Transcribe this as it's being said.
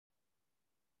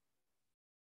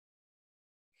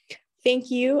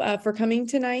Thank you for coming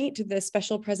tonight to the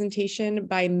special presentation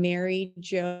by Mary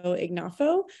Jo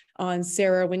Ignoffo on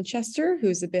Sarah Winchester,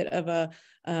 who's a bit of a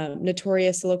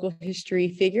notorious local history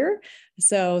figure.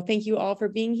 So thank you all for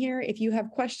being here. If you have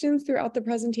questions throughout the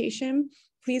presentation,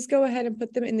 please go ahead and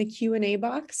put them in the Q&A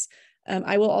box.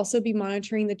 I will also be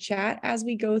monitoring the chat as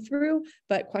we go through,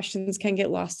 but questions can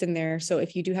get lost in there. So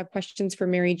if you do have questions for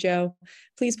Mary Jo,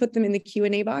 please put them in the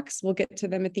Q&A box. We'll get to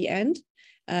them at the end.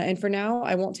 And for now,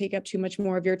 I won't take up too much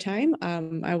more of your time.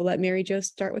 I will let Mary Jo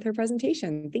start with her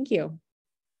presentation. Thank you.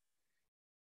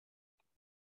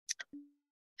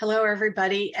 Hello,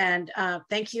 everybody, and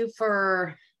thank you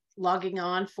for logging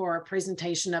on for a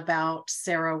presentation about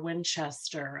Sarah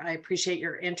Winchester. I appreciate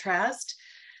your interest.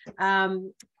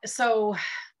 So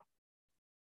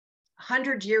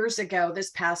 100 years ago, this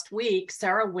past week,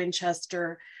 Sarah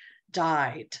Winchester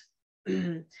died.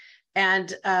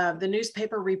 And the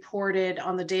newspaper reported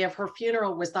on the day of her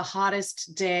funeral was the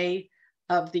hottest day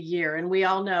of the year. And we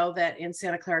all know that in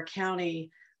Santa Clara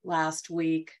County last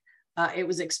week, it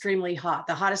was extremely hot.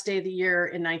 The hottest day of the year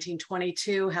in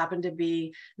 1922 happened to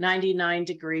be 99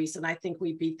 degrees. And I think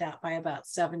we beat that by about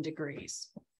 7 degrees.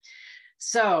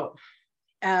 So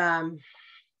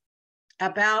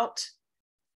about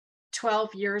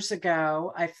 12 years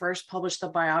ago, I first published the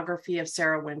biography of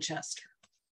Sarah Winchester.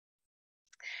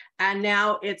 And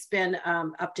now it's been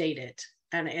updated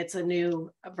and it's a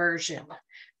new version.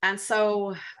 And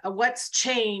so what's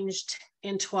changed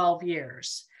in 12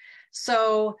 years?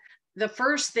 So the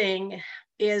first thing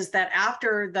is that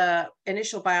after the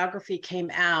initial biography came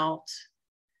out,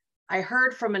 I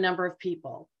heard from a number of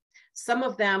people. Some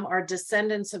of them are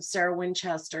descendants of Sarah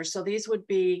Winchester. So these would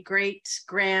be great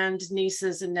grand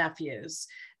nieces and nephews.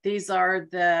 These are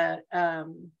the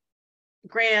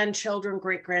grandchildren,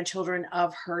 great-grandchildren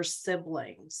of her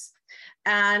siblings.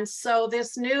 And so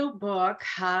this new book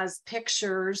has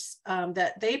pictures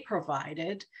that they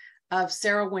provided of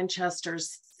Sarah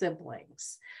Winchester's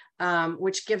siblings,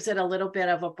 which gives it a little bit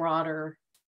of a broader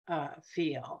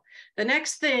feel. The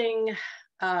next thing,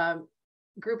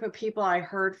 group of people I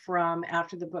heard from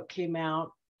after the book came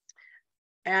out,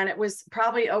 and it was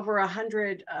probably over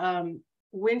 100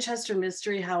 Winchester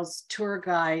Mystery House tour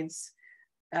guides,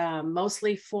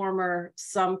 mostly former,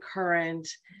 some current,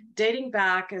 dating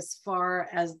back as far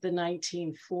as the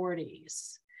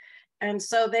 1940s. And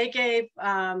so they gave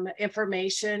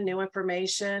information, new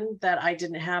information that I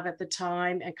didn't have at the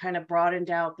time, and kind of broadened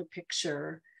out the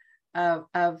picture of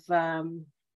the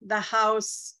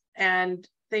house and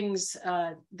things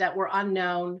that were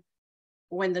unknown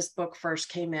when this book first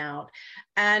came out.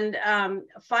 And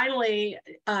finally,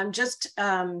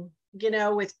 you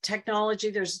know, with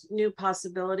technology, there's new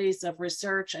possibilities of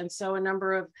research. And so a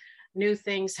number of new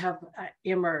things have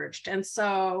emerged. And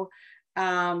so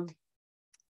that's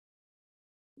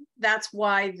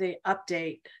why the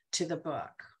update to the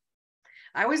book.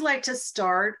 I always like to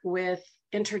start with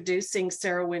introducing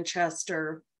Sarah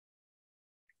Winchester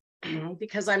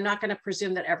because I'm not going to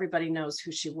presume that everybody knows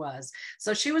who she was.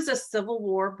 So she was a Civil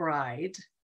War bride.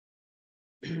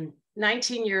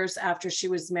 19 years after she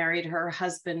was married, her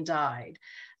husband died.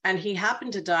 And he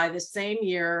happened to die the same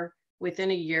year,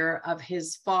 within a year, of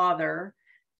his father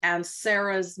and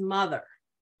Sarah's mother.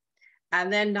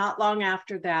 And then not long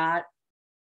after that,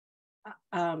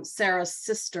 Sarah's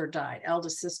sister died,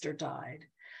 eldest sister died.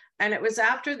 And it was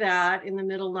after that, in the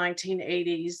middle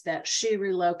 1980s, that she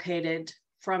relocated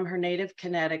from her native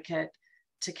Connecticut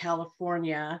to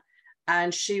California.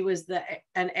 And she was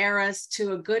an heiress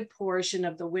to a good portion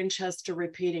of the Winchester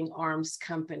Repeating Arms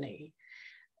Company.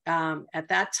 At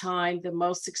that time, the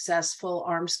most successful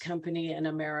arms company in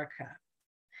America.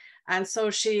 And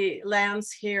so she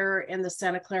lands here in the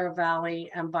Santa Clara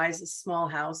Valley and buys a small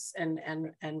house and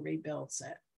rebuilds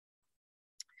it.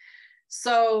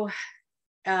 So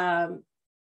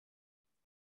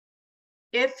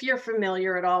if you're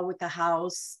familiar at all with the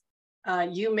house,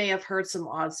 you may have heard some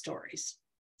odd stories.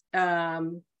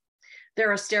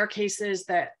 There are staircases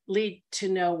that lead to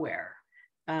nowhere.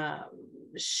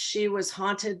 She was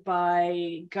haunted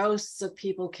by ghosts of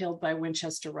people killed by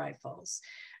Winchester rifles.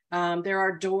 There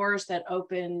are doors that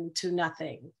open to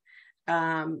nothing.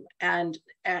 And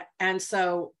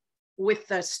so with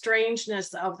the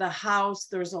strangeness of the house,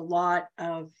 there's a lot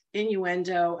of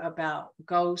innuendo about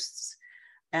ghosts,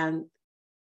 and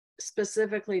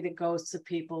specifically the ghosts of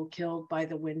people killed by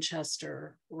the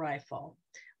Winchester rifle.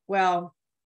 Well,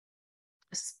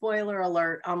 spoiler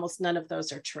alert, almost none of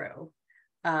those are true.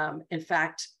 In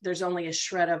fact, there's only a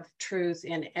shred of truth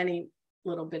in any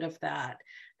little bit of that.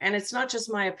 And it's not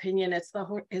just my opinion, it's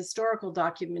the historical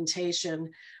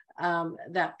documentation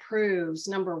that proves,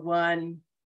 number one,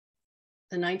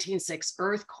 the 1906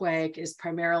 earthquake is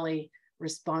primarily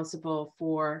responsible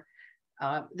for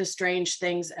the strange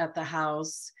things at the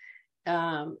house.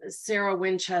 Sarah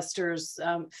Winchester's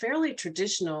fairly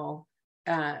traditional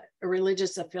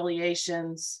religious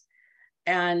affiliations,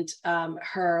 and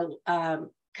her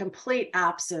complete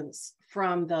absence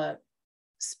from the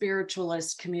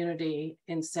spiritualist community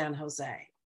in San Jose.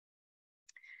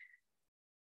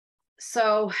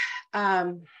 So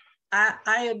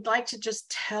I'd like to just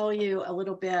tell you a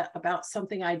little bit about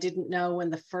something I didn't know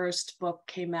when the first book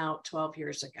came out 12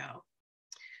 years ago.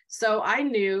 So I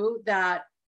knew that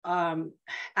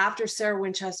after Sarah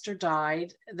Winchester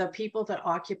died, the people that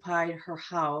occupied her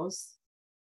house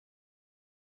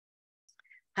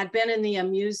had been in the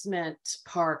amusement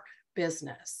park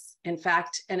business. In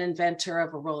fact, an inventor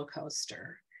of a roller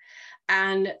coaster.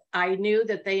 And I knew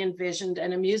that they envisioned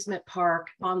an amusement park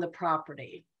on the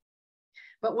property.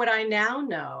 But what I now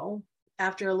know,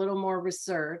 after a little more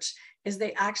research, is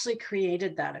they actually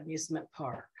created that amusement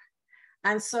park.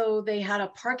 And so they had a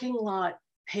parking lot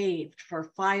paved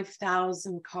for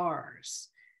 5,000 cars.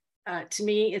 To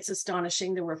me, it's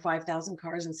astonishing there were 5,000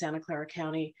 cars in Santa Clara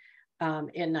County in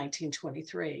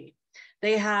 1923.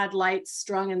 They had lights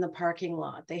strung in the parking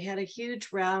lot. They had a huge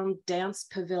round dance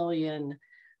pavilion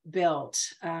built,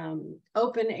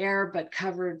 open air but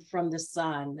covered from the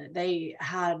sun. They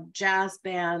had jazz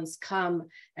bands come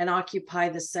and occupy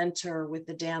the center with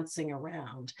the dancing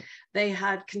around. They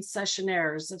had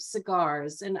concessionaires of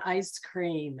cigars and ice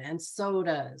cream and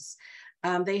sodas.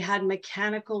 They had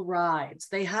mechanical rides.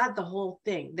 They had the whole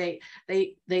thing. They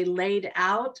laid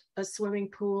out a swimming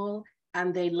pool,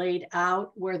 and they laid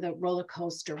out where the roller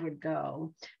coaster would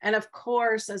go. And of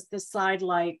course, as the side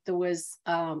light, there was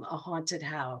a haunted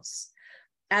house.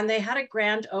 And they had a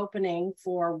grand opening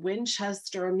for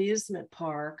Winchester Amusement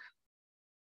Park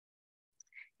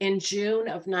in June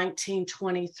of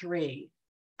 1923,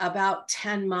 about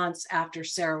 10 months after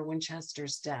Sarah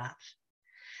Winchester's death.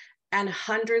 And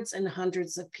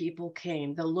hundreds of people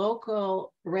came. The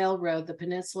local railroad, the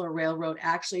Peninsula Railroad,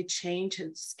 actually changed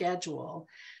its schedule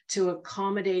to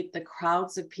accommodate the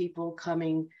crowds of people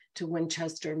coming to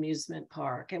Winchester Amusement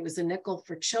Park. It was a nickel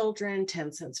for children,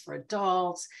 10 cents for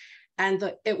adults, and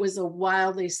it was a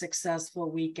wildly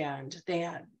successful weekend. They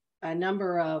had a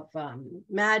number of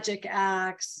magic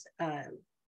acts, a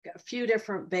few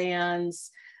different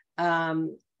bands,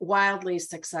 wildly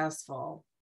successful.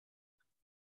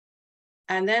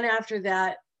 And then after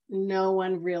that, no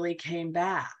one really came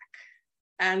back.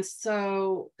 And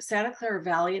so Santa Clara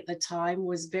Valley at the time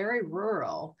was very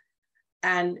rural,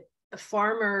 and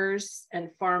farmers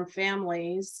and farm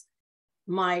families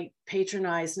might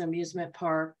patronize an amusement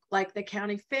park like the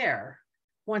county fair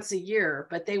once a year,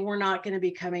 but they were not going to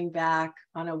be coming back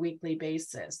on a weekly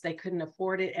basis. They couldn't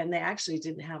afford it, and they actually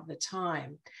didn't have the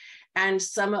time. And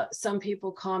some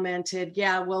people commented,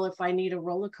 yeah, well, if I need a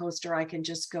roller coaster, I can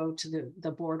just go to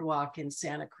the boardwalk in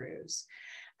Santa Cruz.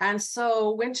 And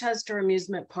so Winchester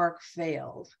Amusement Park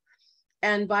failed.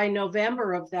 And by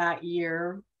November of that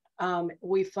year,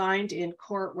 we find in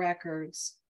court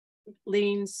records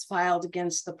liens filed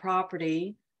against the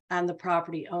property and the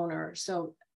property owner.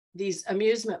 So these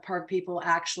amusement park people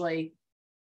actually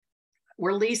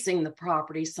were leasing the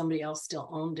property. Somebody else still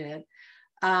owned it.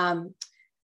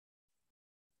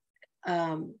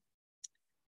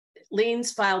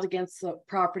 Liens filed against the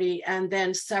property, and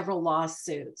then several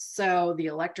lawsuits. So the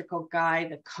electrical guy,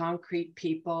 the concrete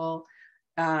people,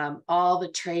 all the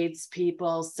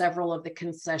tradespeople, several of the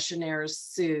concessionaires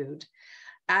sued.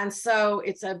 And so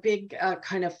it's a big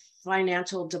kind of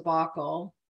financial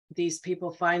debacle these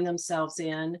people find themselves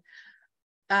in.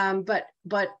 But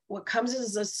what comes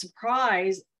as a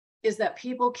surprise is that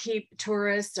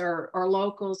tourists or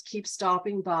locals keep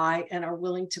stopping by and are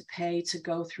willing to pay to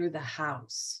go through the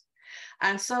house.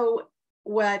 And so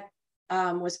what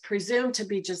was presumed to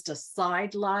be just a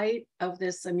side light of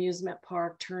this amusement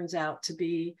park turns out to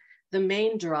be the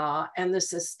main draw and the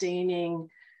sustaining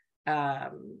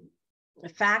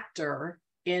factor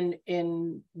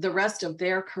in the rest of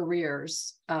their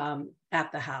careers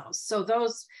at the house. So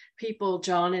those people,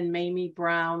 John and Mamie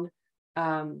Brown,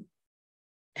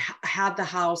 had the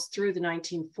house through the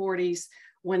 1940s.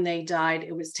 When they died,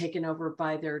 it was taken over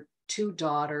by their two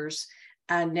daughters.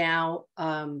 And now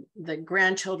the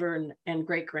grandchildren and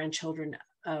great-grandchildren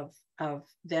of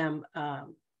them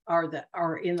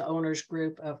are in the owner's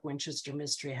group of Winchester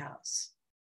Mystery House.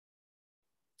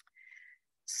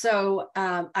 So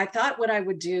I thought what I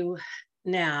would do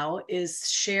now is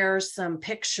share some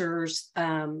pictures.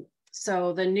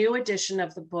 So the new edition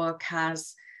of the book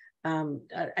has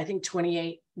I think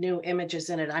 28 new images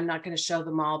in it. I'm not going to show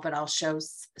them all, but I'll show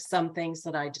some things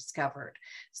that I discovered.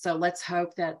 So let's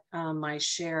hope that my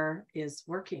share is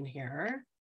working here.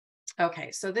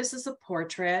 Okay, so this is a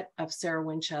portrait of Sarah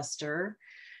Winchester.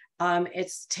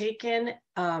 It's taken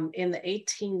in the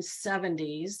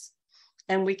 1870s,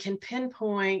 and we can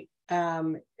pinpoint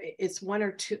it's one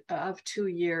or two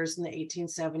years in the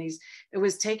 1870s. It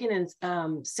was taken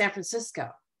in San Francisco.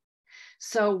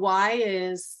 So why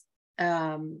is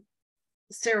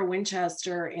Sarah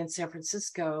Winchester in San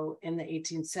Francisco in the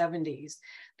 1870s?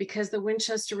 Because the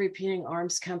Winchester Repeating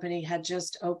Arms Company had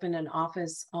just opened an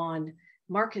office on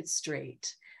Market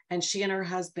Street, and she and her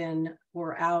husband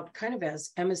were out kind of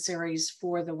as emissaries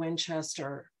for the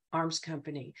Winchester Arms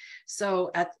Company.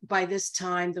 So by this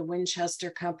time, the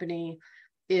Winchester Company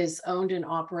is owned and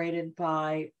operated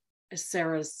by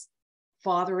Sarah's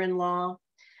father-in-law,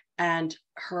 and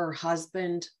her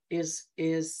husband is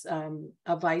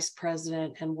a vice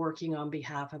president and working on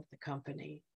behalf of the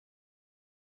company.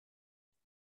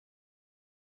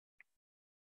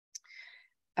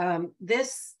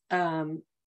 This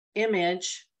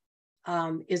image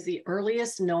is the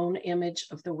earliest known image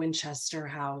of the Winchester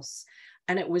house,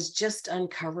 and it was just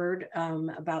uncovered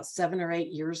about 7 or 8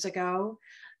 years ago.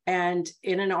 And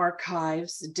in an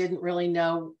archives, didn't really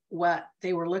know what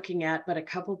they were looking at, but a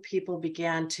couple people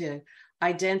began to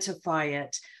identify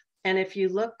it. And if you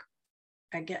look,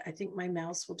 I think my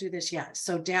mouse will do this. Yeah.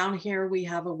 So down here we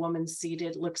have a woman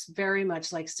seated, looks very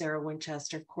much like Sarah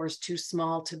Winchester, of course, too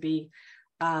small to be,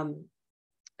 you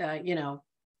know,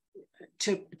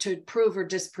 to prove or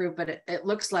disprove, but it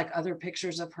looks like other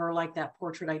pictures of her, like that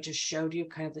portrait I just showed you,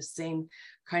 kind of the same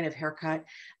kind of haircut.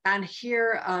 And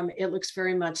here it looks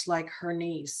very much like her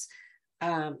niece,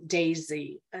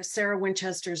 Daisy. Sarah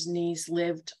Winchester's niece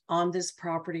lived on this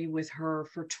property with her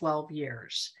for 12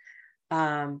 years.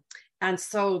 And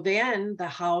so then the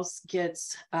house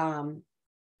gets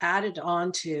added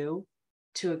onto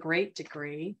to a great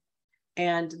degree.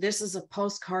 And this is a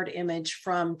postcard image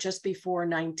from just before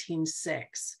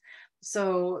 1906.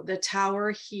 So the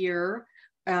tower here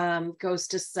goes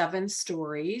to 7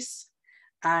 stories.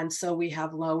 And so we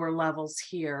have lower levels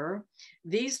here.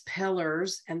 These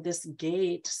pillars and this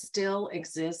gate still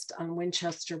exist on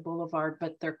Winchester Boulevard,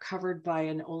 but they're covered by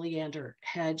an oleander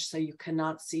hedge, so you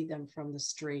cannot see them from the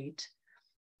street.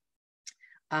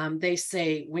 They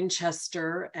say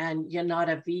Winchester and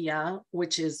Yanata Villa,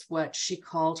 which is what she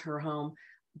called her home.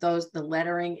 The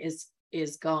lettering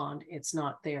is gone. It's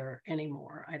not there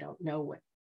anymore. I don't know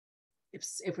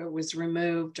if it was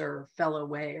removed or fell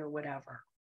away or whatever.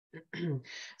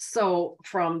 So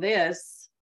from this,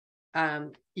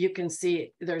 you can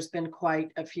see there's been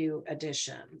quite a few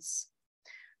additions.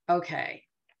 Okay.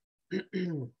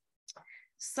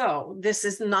 So this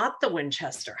is not the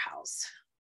Winchester house.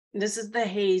 This is the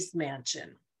Hayes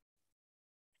Mansion,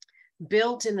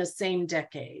 built in the same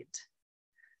decade.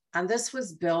 And this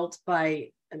was built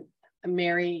by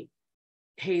Mary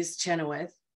Hayes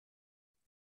Chenoweth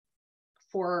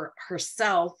for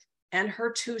herself and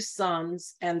her 2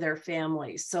 sons and their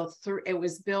families. So it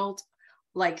was built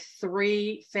like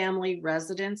 3 family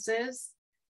residences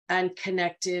and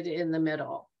connected in the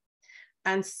middle.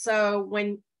 And so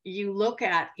when you look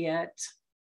at it,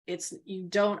 you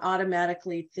don't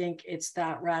automatically think it's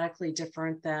that radically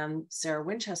different than Sarah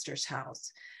Winchester's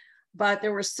house. But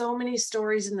there were so many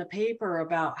stories in the paper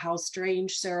about how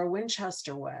strange Sarah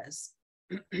Winchester was.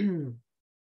 And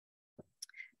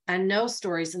no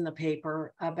stories in the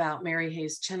paper about Mary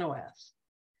Hayes Chenoweth.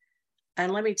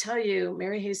 And let me tell you,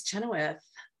 Mary Hayes Chenoweth,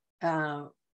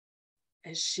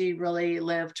 she really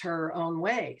lived her own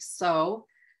way. So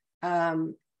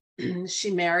she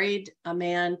married a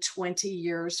man 20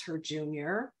 years her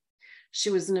junior. She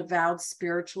was an avowed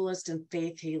spiritualist and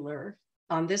faith healer.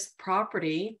 On this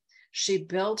property, she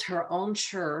built her own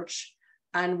church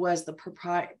and was the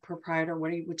proprietor,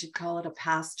 what would you call it, a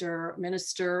pastor,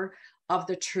 minister of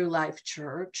the True Life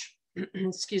Church.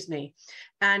 Excuse me.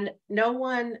 And no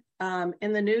one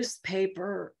in the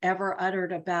newspaper ever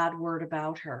uttered a bad word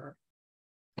about her.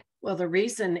 Well, the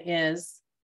reason is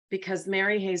because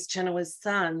Mary Hayes Chenoweth's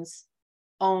sons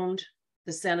owned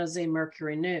the San Jose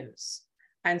Mercury News.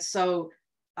 And so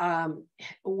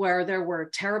where there were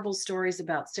terrible stories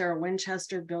about Sarah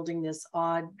Winchester building this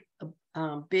odd,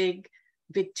 big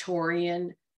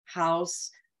Victorian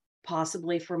house,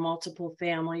 possibly for multiple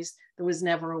families, there was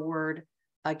never a word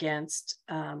against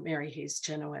Mary Hayes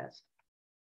Chenoweth.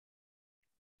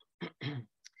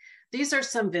 These are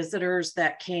some visitors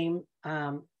that came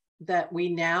that we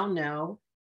now know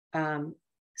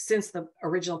since the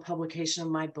original publication of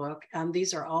my book. And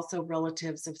these are also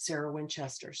relatives of Sarah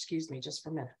Winchester. Excuse me just for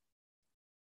a minute.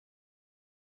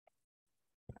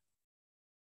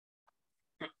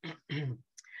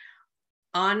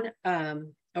 On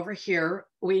over here,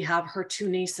 we have her two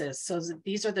nieces. So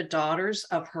these are the daughters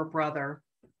of her brother.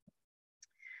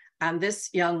 And this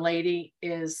young lady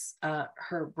is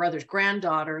her brother's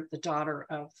granddaughter, the daughter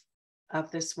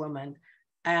of this woman.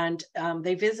 And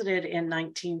they visited in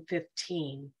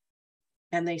 1915,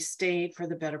 and they stayed for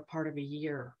the better part of a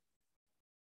year.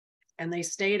 And they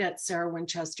stayed at Sarah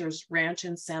Winchester's ranch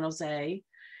in San Jose,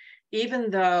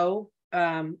 even though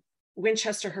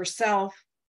Winchester herself,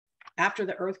 after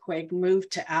the earthquake,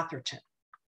 moved to Atherton.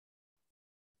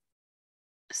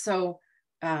 So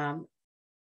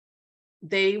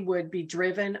they would be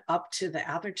driven up to the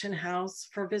Atherton house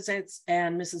for visits,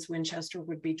 and Mrs. Winchester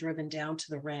would be driven down to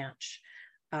the ranch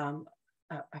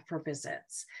for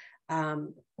visits.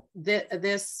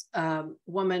 This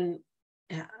woman,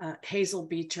 Hazel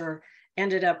Beecher,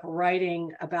 ended up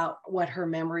writing about what her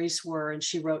memories were, and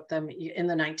she wrote them in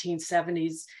the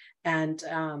 1970s. And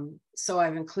so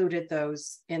I've included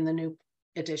those in the new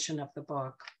edition of the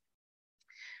book.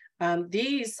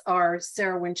 These are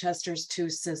Sarah Winchester's two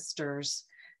sisters.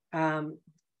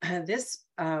 This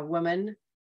woman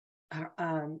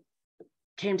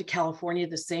came to California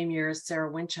the same year as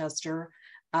Sarah Winchester,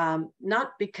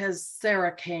 not because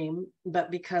Sarah came, but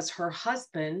because her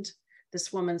husband,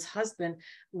 this woman's husband,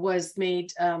 was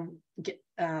made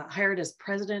hired as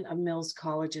president of Mills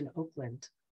College in Oakland.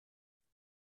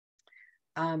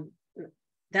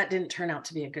 That didn't turn out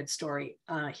to be a good story.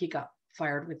 He got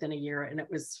fired within a year, and it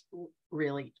was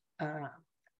really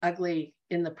ugly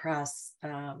in the press,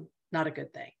 not a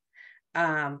good thing.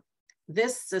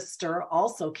 This sister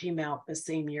also came out the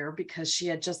same year because she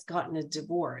had just gotten a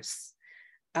divorce.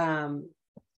 And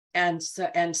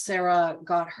Sarah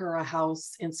got her a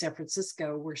house in San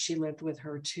Francisco where she lived with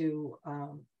her two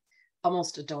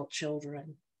almost adult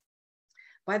children.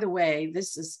 By the way,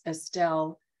 this is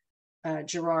Estelle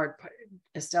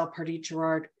Pardee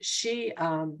Gerard. She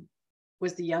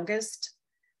was the youngest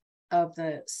of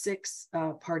the six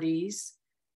Pardees,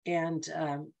 and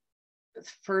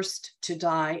first to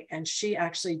die, and she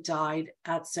actually died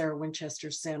at Sarah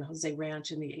Winchester's San Jose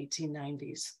Ranch in the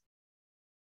 1890s.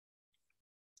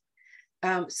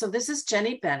 So this is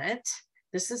Jenny Bennett.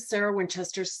 This is Sarah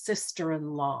Winchester's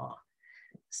sister-in-law.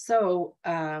 So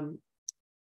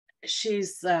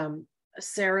she's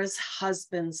Sarah's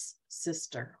husband's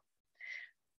sister.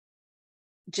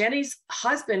 Jenny's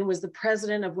husband was the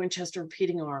president of Winchester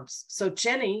Repeating Arms. So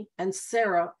Jenny and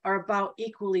Sarah are about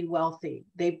equally wealthy.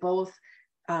 They both,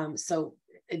 so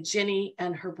Jenny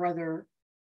and her brother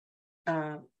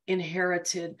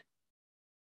inherited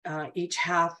each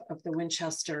half of the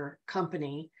Winchester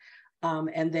company.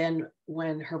 And then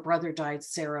when her brother died,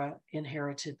 Sarah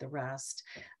inherited the rest.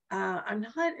 I'm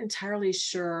not entirely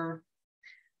sure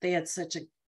they had such a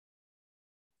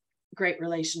great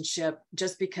relationship,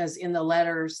 just because in the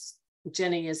letters,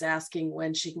 Jenny is asking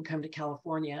when she can come to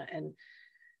California and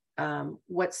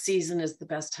what season is the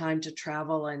best time to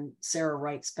travel. And Sarah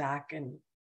writes back and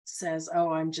says, oh,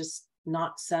 I'm just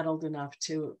not settled enough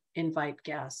to invite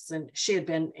guests. And she had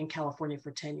been in California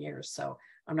for 10 years, so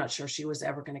I'm not sure she was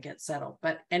ever going to get settled.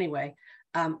 But anyway,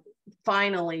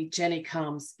 finally, Jenny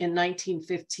comes in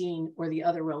 1915, where the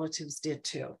other relatives did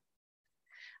too.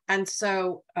 And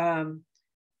so I'm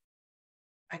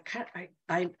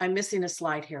missing a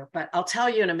slide here, but I'll tell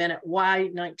you in a minute why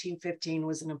 1915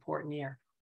 was an important year.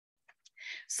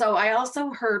 So I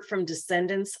also heard from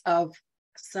descendants of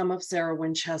some of Sarah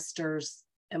Winchester's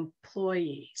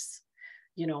employees.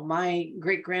 You know, my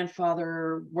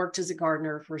great-grandfather worked as a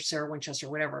gardener for Sarah Winchester,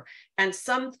 whatever. And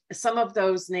some of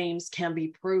those names can be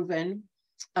proven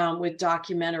with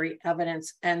documentary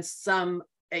evidence, and some,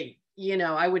 you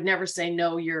know, I would never say,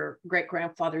 no, your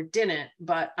great-grandfather didn't,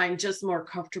 but I'm just more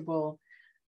comfortable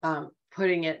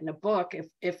putting it in a book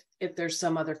if there's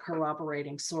some other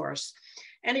corroborating source.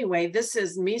 Anyway, this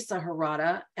is Misa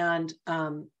Harada and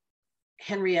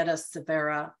Henrietta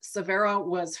Severa. Severa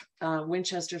was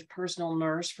Winchester's personal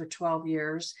nurse for 12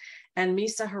 years, and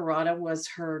Misa Harada was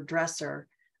her dresser,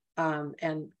 her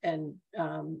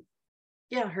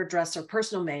dresser,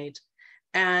 personal maid.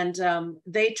 And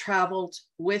they traveled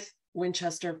with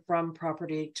Winchester from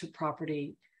property to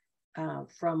property,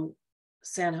 from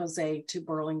San Jose to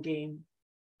Burlingame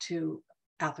to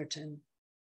Atherton.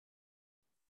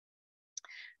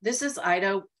 This is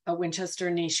Ida Winchester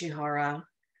Nishihara.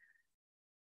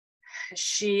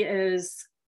 She is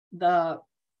the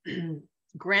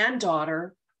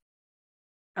granddaughter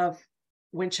of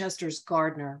Winchester's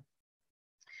gardener.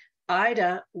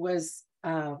 Ida was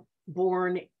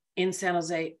born in San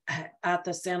Jose at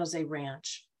the San Jose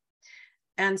Ranch.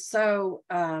 And so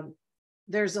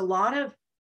there's a lot of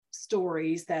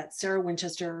stories that Sarah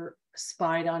Winchester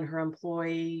spied on her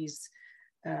employees.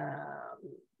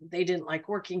 They didn't like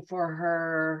working for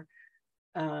her.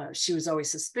 She was always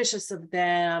suspicious of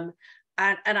them.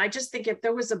 And I just think if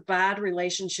there was a bad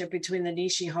relationship between the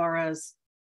Nishiharas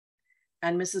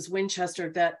and Mrs. Winchester,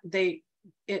 that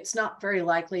it's not very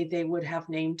likely they would have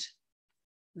named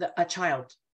a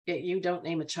child. You don't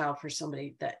name a child for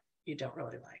somebody that you don't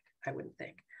really like, I wouldn't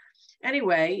think.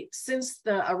 Anyway, since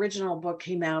the original book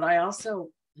came out, I also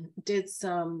did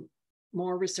some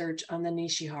more research on the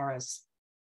Nishiharas.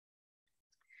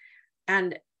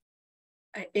 And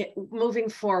moving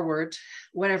forward,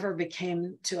 whatever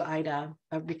became of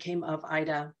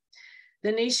Ida,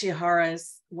 the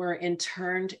Nishiharas were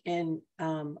interned in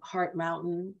Heart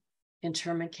Mountain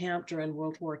internment camp during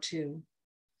World War II.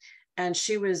 And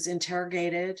she was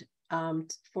interrogated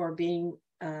for being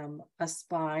a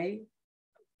spy,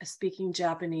 speaking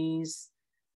Japanese.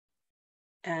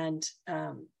 And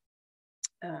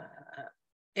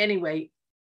anyway,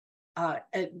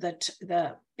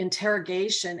 the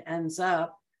interrogation ends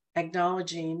up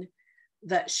acknowledging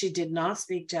that she did not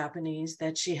speak Japanese,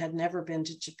 that she had never been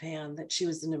to Japan, that she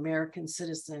was an American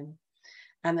citizen,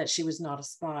 and that she was not a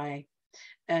spy.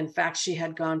 In fact, she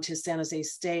had gone to San Jose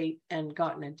State and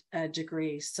gotten a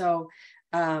degree. So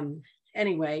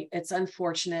anyway, it's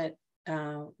unfortunate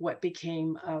what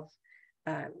became of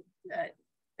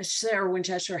Sarah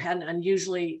Winchester had an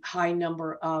unusually high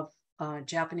number of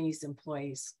Japanese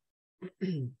employees.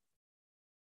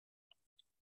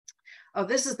 Oh,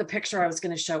 this is the picture I was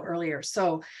going to show earlier.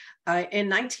 So in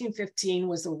 1915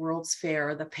 was the World's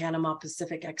Fair, the Panama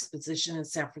Pacific Exposition in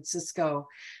San Francisco.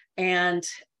 And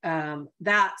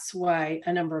that's why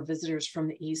a number of visitors from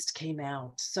the East came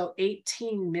out. So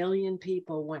 18 million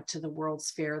people went to the World's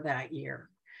Fair that year.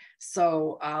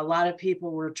 So a lot of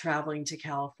people were traveling to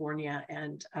California,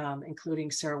 and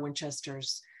including Sarah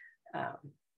Winchester's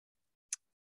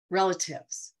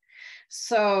relatives.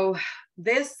 So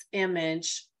this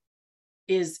image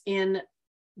is in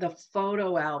the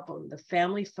photo album, the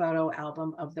family photo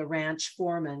album of the ranch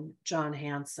foreman, John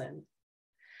Hanson.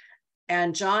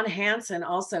 And John Hanson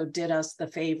also did us the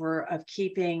favor of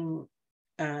keeping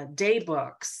day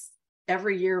books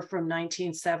every year from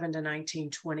 1907 to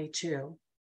 1922.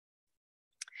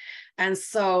 And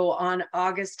so on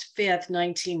August 5th,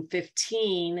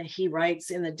 1915, he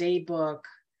writes in the day book,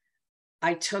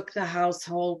 "I took the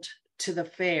household to the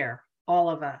fair, all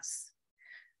of us."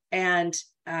 And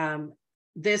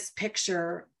this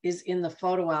picture is in the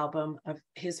photo album of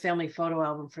his family photo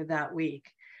album for that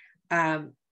week.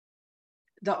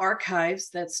 The archives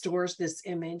that stores this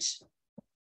image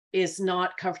is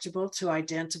not comfortable to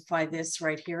identify this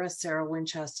right here as Sarah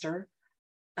Winchester.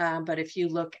 But if you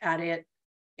look at it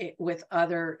with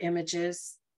other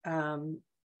images,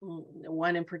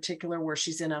 one in particular where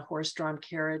she's in a horse-drawn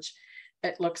carriage,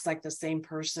 it looks like the same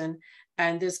person.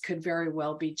 And this could very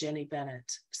well be Jenny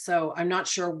Bennett. So I'm not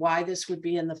sure why this would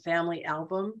be in the family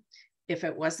album if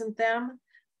it wasn't them.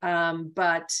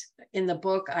 But in the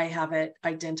book, I have it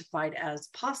identified as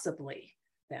possibly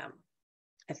them.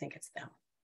 I think it's them.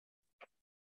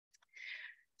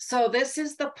 So this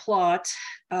is the plot,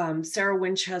 Sarah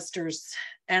Winchester's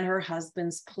and her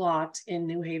husband's plot in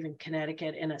New Haven,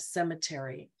 Connecticut, in a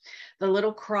cemetery. The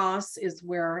little cross is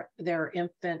where their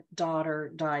infant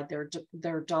daughter died.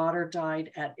 Their daughter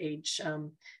died at age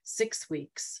 6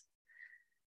 weeks.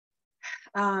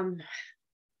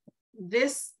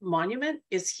 This monument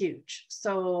is huge.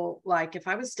 So like if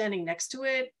I was standing next to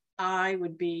it, I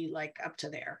would be like up to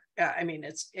there. I mean,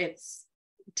 it's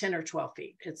 10 or 12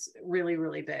 feet. It's really,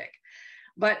 really big.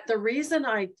 But the reason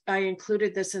I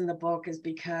included this in the book is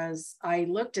because I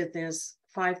looked at this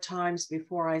 5 times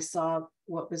before I saw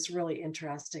what was really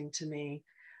interesting to me.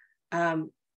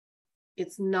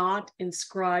 It's not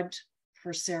inscribed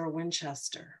for Sarah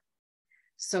Winchester.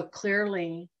 So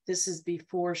clearly this is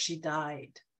before she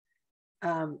died.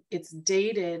 It's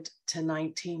dated to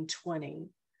 1920.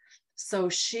 So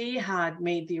she had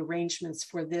made the arrangements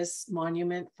for this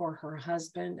monument for her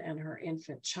husband and her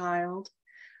infant child.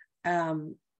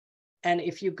 And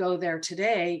if you go there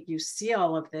today, you see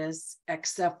all of this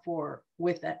except for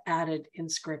with the added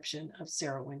inscription of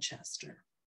Sarah Winchester.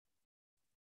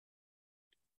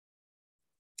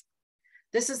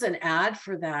 This is an ad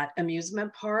for that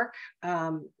amusement park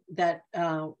that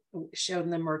showed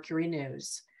in the Mercury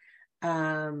News.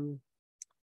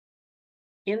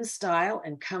 In style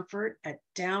and comfort at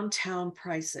downtown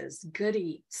prices, good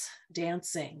eats,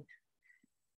 dancing.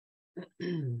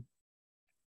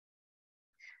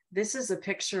 This is a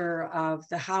picture of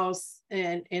the house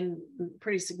in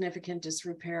pretty significant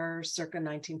disrepair circa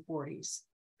 1940s.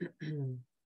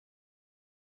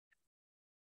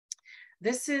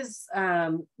 This is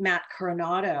Matt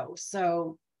Coronado.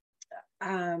 So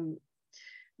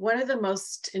one of the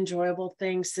most enjoyable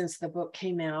things since the book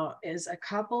came out is a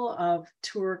couple of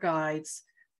tour guides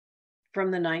from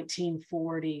the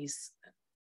 1940s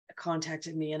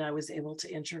contacted me, and I was able to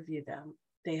interview them.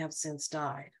 They have since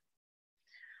died.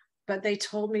 But they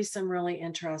told me some really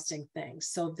interesting things.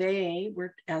 So they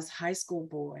were, as high school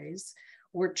boys,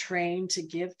 were trained to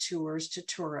give tours to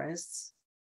tourists,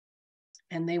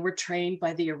 and they were trained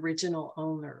by the original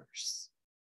owners.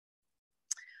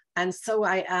 And so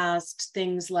I asked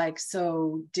things like,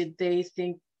 so did they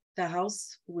think the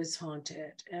house was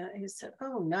haunted? And he said,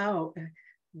 oh no,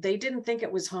 they didn't think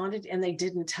it was haunted, and they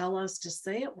didn't tell us to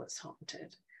say it was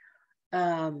haunted.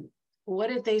 What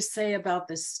did they say about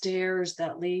the stairs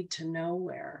that lead to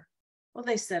nowhere? Well,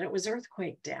 they said it was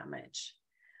earthquake damage.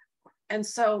 And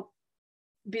so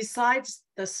besides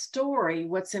the story,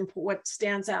 what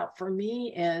stands out for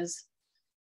me is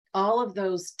all of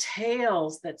those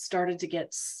tales that started to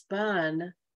get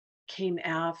spun came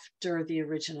after the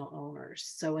original owners.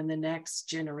 So in the next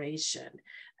generation,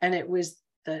 and it was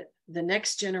the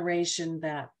next generation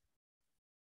that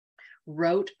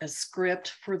wrote a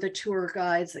script for the tour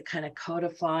guides that kind of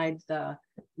codified the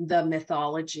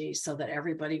mythology so that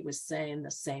everybody was saying the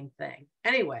same thing.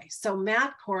 Anyway, so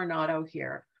Matt Coronado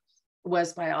here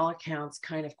was, by all accounts,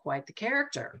 kind of quite the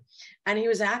character. And he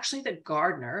was actually the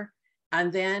gardener,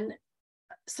 and then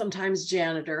sometimes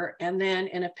janitor, and then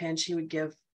in a pinch, he would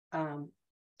give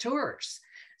tours.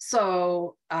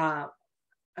 So Bob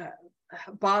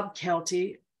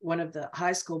Kelty, one of the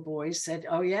high school boys, said,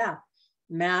 oh yeah,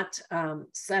 Matt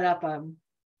set up a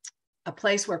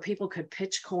place where people could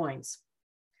pitch coins.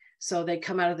 So they'd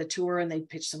come out of the tour and they'd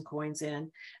pitch some coins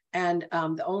in. And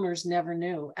the owners never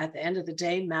knew. At the end of the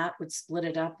day, Matt would split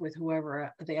it up with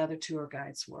whoever the other tour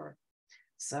guides were.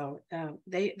 So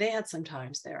they had some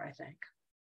times there, I think.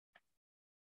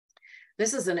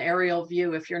 This is an aerial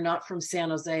view. If you're not from San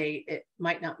Jose, it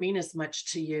might not mean as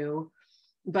much to you,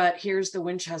 but here's the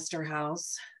Winchester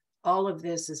house. All of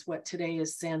this is what today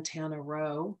is Santana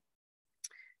Row.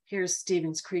 Here's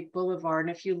Stevens Creek Boulevard.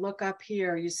 And if you look up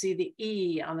here, you see the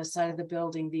E on the side of the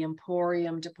building, the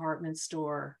Emporium department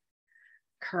store,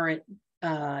 current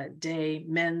day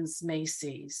men's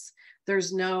Macy's.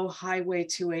 There's no Highway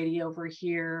 280 over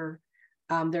here.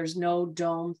 There's no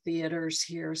dome theaters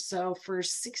here. So for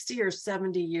 60 or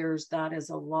 70 years, that is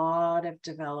a lot of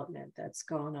development that's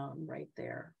gone on right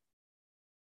there.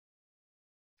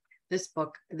 This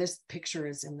picture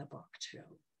is in the book too.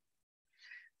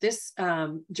 This,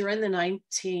 during the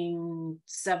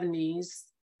 1970s,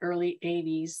 early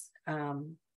 80s,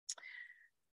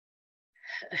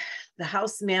 the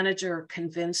house manager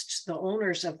convinced the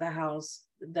owners of the house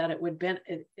that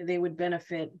they would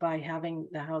benefit by having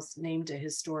the house named a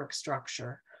historic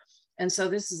structure. And so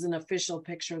this is an official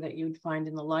picture that you'd find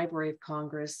in the Library of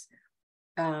Congress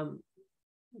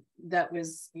that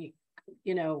was,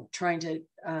 trying to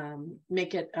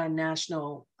make it on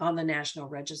the National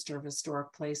Register of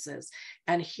Historic Places.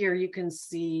 And here you can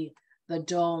see the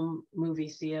Dome movie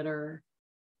theater.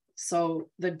 So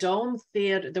the Dome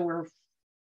theater, there were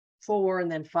 4 and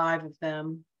then 5 of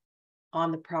them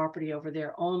on the property over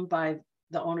there, owned by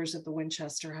the owners of the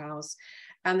Winchester house.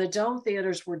 And the Dome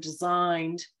theaters were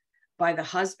designed by the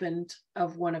husband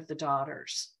of one of the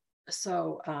daughters.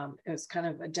 So it was kind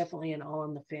of definitely an all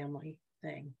in the family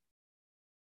thing.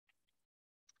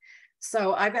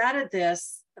 So I've added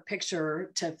this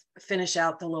picture to finish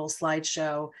out the little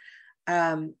slideshow.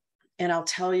 And I'll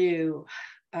tell you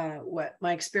what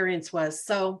my experience was.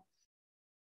 So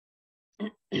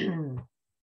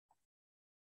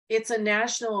it's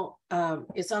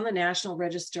it's on the National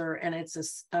Register, and it's a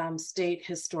state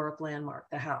historic landmark,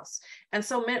 the house. And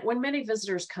so when many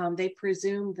visitors come, they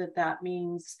presume that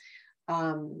means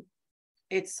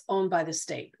it's owned by the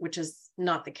state, which is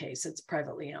not the case. It's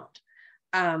privately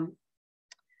owned.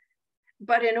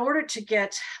 But in order to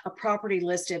get a property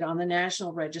listed on the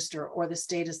National Register or the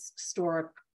state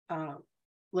historic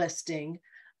listing,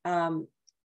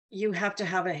 you have to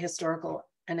have a historical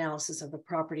analysis of the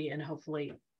property, and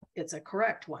hopefully it's a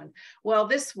correct one. Well,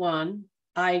 this one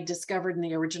I discovered in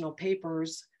the original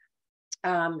papers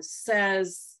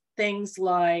says things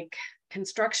like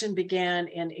construction began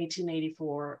in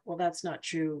 1884. Well, that's not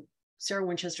true. Sarah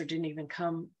Winchester didn't even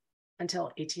come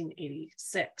until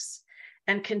 1886.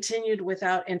 And continued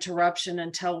without interruption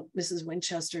until Mrs.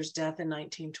 Winchester's death in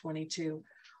 1922.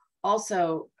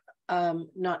 Also,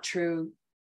 not true.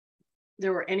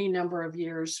 there were any number of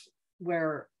years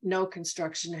where no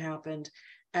construction happened,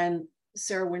 and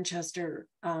Sarah Winchester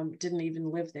didn't even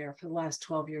live there for the last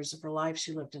 12 years of her life.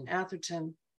 She lived in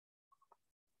Atherton.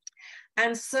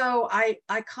 And so I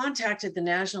contacted the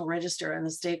National Register and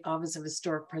the State Office of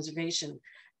Historic Preservation.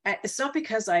 It's not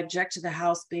because I object to the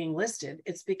house being listed,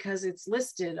 it's because it's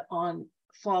listed on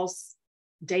false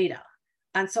data.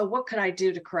 And so what could I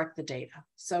do to correct the data?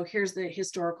 So here's the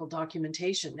historical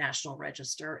documentation, National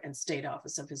Register and State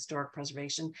Office of Historic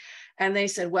Preservation. And they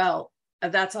said, well,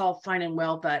 that's all fine and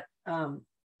well, but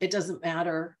it doesn't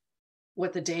matter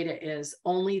what the data is.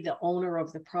 Only the owner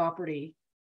of the property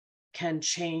can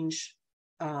change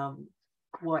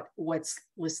what's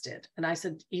listed. And I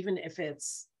said, even if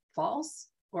it's false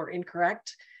or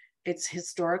incorrect, it's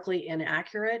historically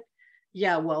inaccurate.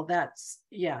 Yeah, well, that's,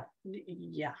 yeah,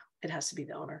 it has to be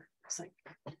the owner. It's like,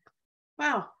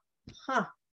 wow,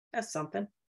 that's something.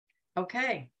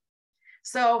 Okay.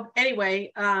 So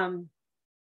anyway,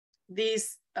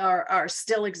 these are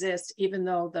still exist, even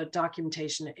though the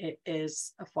documentation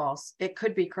is false. It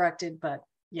could be corrected, but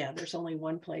yeah, there's only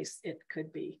one place it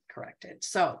could be corrected.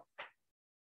 So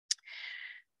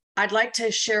I'd like to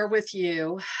share with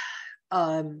you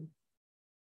a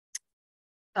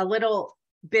little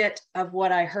bit of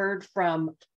what I heard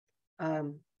from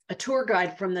a tour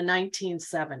guide from the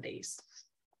 1970s.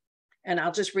 And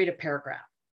I'll just read a paragraph.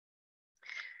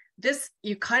 This,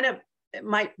 you kind of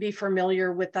might be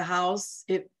familiar with the house.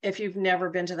 If you've never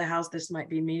been to the house, this might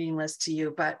be meaningless to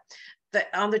you, but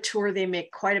on the tour, they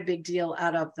make quite a big deal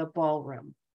out of the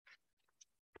ballroom.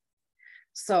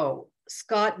 So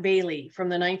Scott Bailey from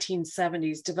the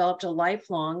 1970s developed a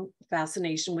lifelong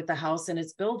fascination with the house and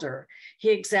its builder.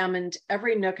 He examined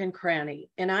every nook and cranny.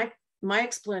 And my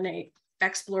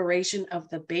exploration of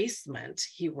the basement,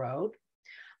 he wrote,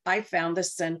 I found the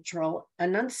central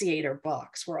annunciator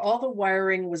box where all the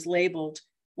wiring was labeled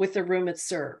with the room it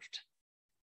served.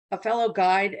 A fellow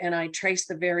guide and I traced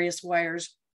the various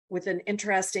wires with an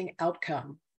interesting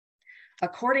outcome.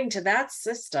 According to that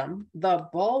system, the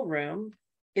ballroom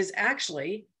is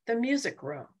actually the music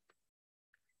room.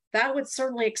 That would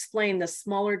certainly explain the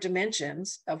smaller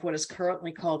dimensions of what is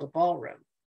currently called a ballroom.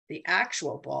 The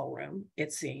actual ballroom,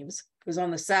 it seems, was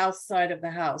on the south side of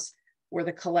the house where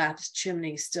the collapsed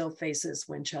chimney still faces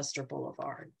Winchester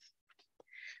Boulevard.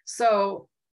 So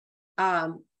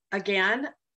again,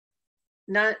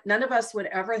 none of us would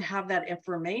ever have that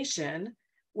information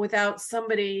without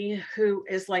somebody who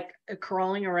is like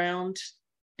crawling around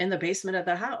in the basement of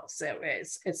the house.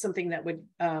 It's something that would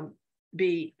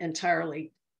be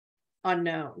entirely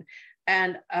unknown.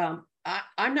 And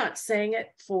I'm not saying it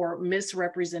for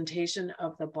misrepresentation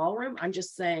of the ballroom. I'm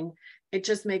just saying it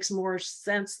just makes more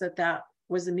sense that that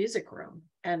was a music room.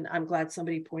 And I'm glad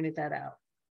somebody pointed that out.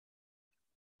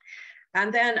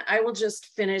 And then I will just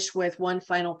finish with one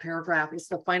final paragraph. It's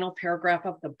the final paragraph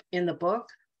of in the book.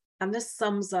 And this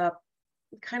sums up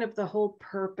kind of the whole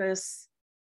purpose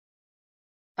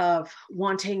of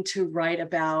wanting to write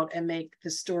about and make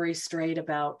the story straight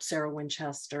about Sarah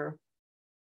Winchester.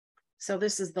 So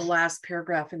this is the last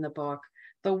paragraph in the book.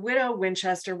 The widow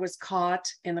Winchester was caught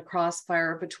in the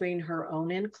crossfire between her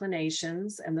own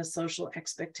inclinations and the social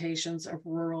expectations of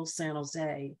rural San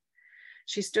Jose.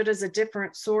 She stood as a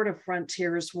different sort of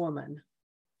frontierswoman, woman,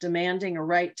 demanding a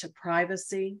right to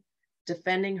privacy,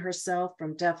 defending herself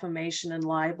from defamation and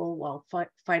libel while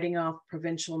fighting off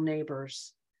provincial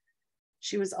neighbors.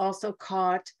 She was also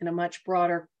caught in a much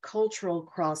broader cultural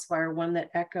crossfire, one that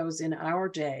echoes in our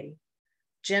day.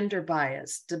 Gender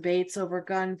bias, debates over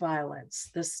gun violence,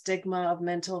 the stigma of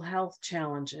mental health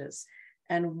challenges,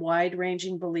 and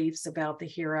wide-ranging beliefs about the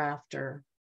hereafter.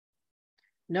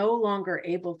 No longer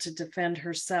able to defend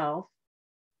herself,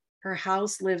 her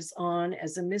house lives on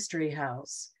as a mystery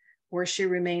house, where she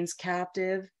remains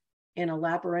captive in a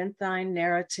labyrinthine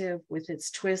narrative with its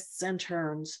twists and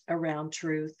turns around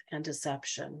truth and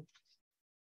deception.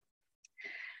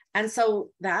 And so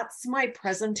that's my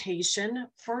presentation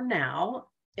for now.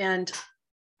 And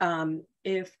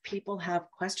if people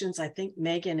have questions, I think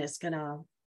Megan is going to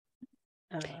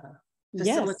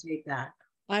facilitate that.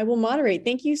 I will moderate.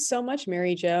 Thank you so much,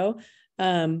 Mary Jo.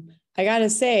 I got to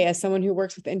say, as someone who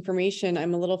works with information,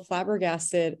 I'm a little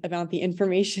flabbergasted about the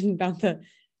information about the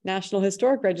National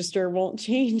Historic Register won't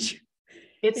change.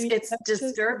 It's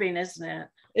disturbing, isn't it?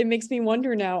 It makes me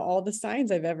wonder now all the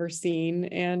signs I've ever seen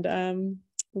and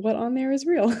what on there is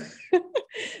real.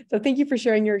 So thank you for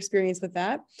sharing your experience with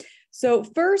that. So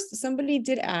first, somebody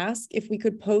did ask if we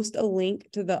could post a link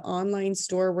to the online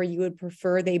store where you would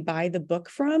prefer they buy the book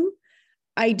from.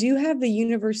 I do have the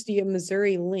University of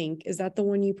Missouri link. Is that the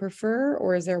one you prefer,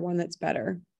 or is there one that's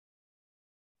better?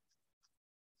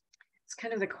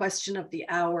 kind of the question of the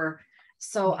hour.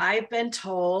 So I've been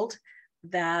told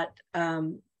that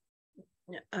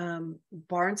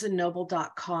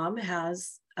barnesandnoble.com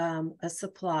has a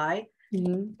supply,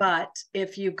 but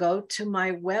if you go to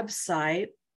my website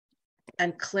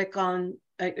and click on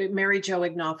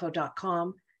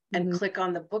maryjoignoffo.com and click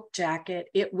on the book jacket,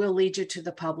 it will lead you to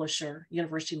the publisher,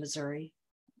 University of Missouri.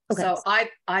 Okay. So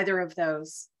either of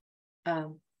those.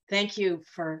 Thank you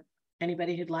for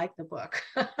anybody who'd like the book.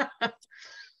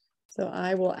 So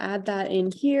I will add that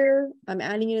in here. I'm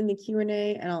adding it in the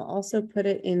Q&A, and I'll also put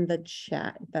it in the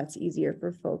chat. That's easier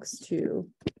for folks to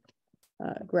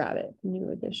grab it.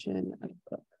 New edition of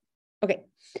book. Okay.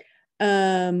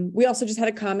 We also just had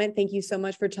a comment. Thank you so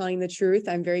much for telling the truth.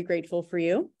 I'm very grateful for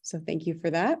you. So thank you for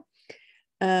that.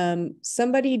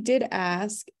 Somebody did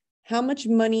ask, how much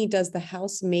money does the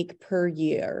house make per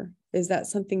year? Is that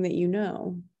something that you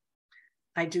know?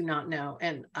 I do not know.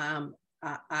 And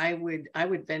I would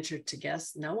venture to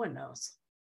guess no one knows.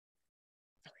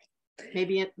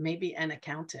 Maybe an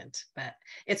accountant, but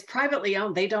it's privately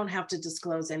owned. They don't have to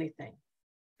disclose anything.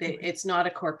 It's not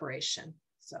a corporation.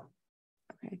 So,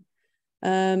 okay.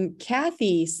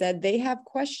 Kathy said they have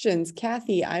questions.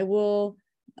 Kathy, I will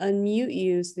unmute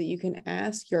you so that you can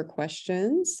ask your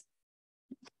questions.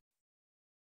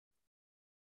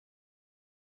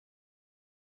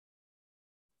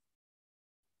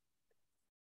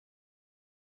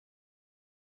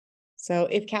 So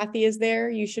if Kathy is there,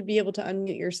 you should be able to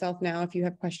unmute yourself now if you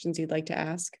have questions you'd like to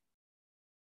ask.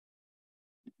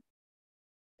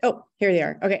 Oh, here they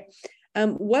are. Okay.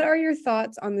 What are your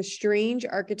thoughts on the strange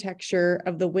architecture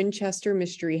of the Winchester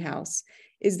Mystery House?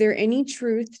 Is there any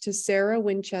truth to Sarah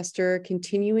Winchester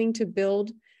continuing to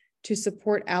build to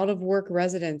support out-of-work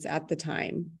residents at the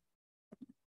time?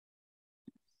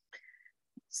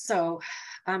 So,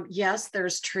 yes,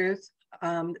 there's truth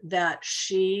that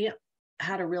she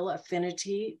had a real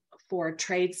affinity for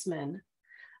tradesmen.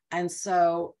 And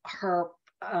so her,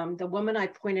 the woman I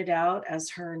pointed out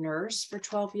as her nurse for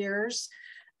 12 years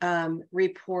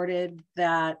reported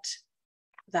that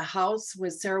the house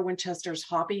was Sarah Winchester's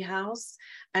hobby house.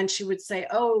 And she would say,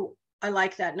 oh, I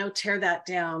like that. No, tear that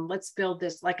down. Let's build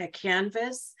this like a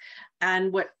canvas.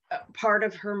 And what part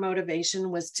of her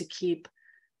motivation was to keep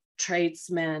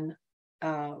tradesmen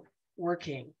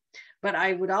working. But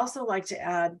I would also like to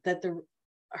add that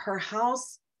her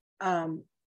house,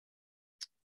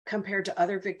 compared to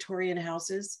other Victorian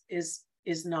houses, is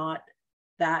not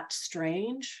that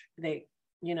strange. They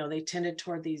tended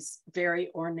toward these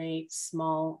very ornate,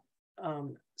 small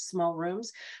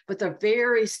rooms. But the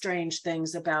very strange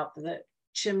things about the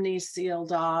chimneys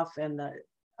sealed off and the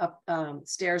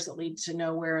stairs that lead to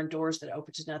nowhere and doors that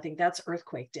open to nothing, that's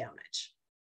earthquake damage.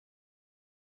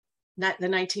 Not the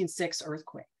 1906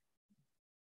 earthquake.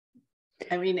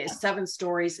 I mean, it's 7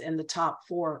 stories and the top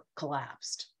 4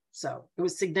 collapsed. So it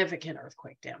was significant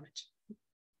earthquake damage.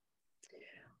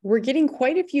 We're getting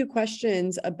quite a few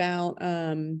questions about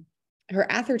her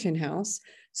Atherton house.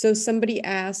 So somebody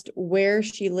asked where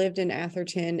she lived in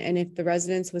Atherton and if the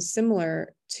residence was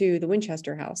similar to the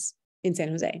Winchester house in San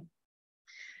Jose.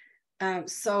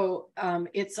 It's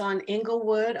on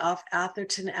Inglewood off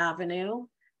Atherton Avenue,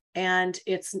 and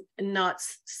it's not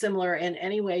similar in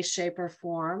any way, shape, or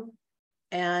form.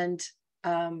 And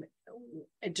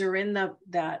during that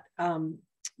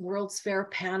World's Fair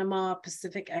Panama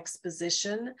Pacific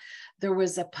Exposition, there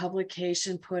was a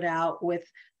publication put out with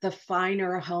the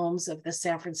finer homes of the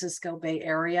San Francisco Bay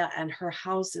Area, and her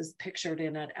house is pictured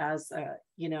in it as a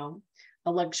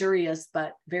luxurious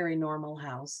but very normal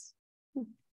house.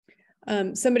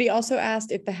 Somebody also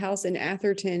asked if the house in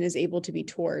Atherton is able to be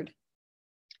toured.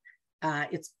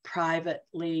 It's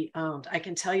privately owned. I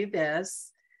can tell you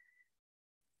this.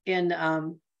 In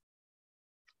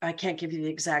I can't give you the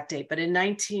exact date, but in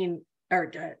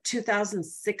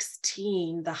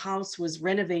 2016, the house was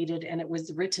renovated and it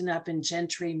was written up in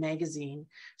Gentry magazine.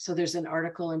 So there's an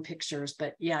article and pictures,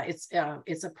 but yeah, it's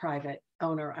a private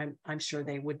owner. I'm sure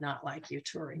they would not like you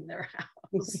touring their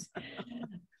house.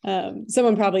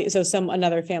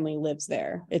 Another family lives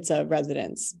there. It's a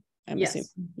residence. I'm assuming.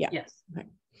 Yeah. Yes. Okay.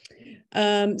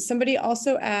 Somebody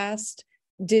also asked,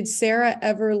 did Sarah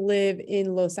ever live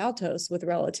in Los Altos with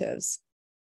relatives?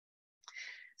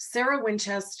 Sarah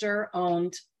Winchester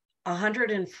owned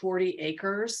 140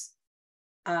 acres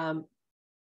that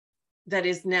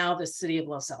is now the city of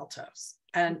Los Altos.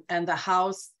 And the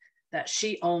house that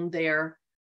she owned there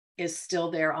is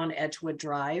still there on Edgewood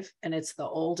Drive. And it's the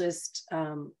oldest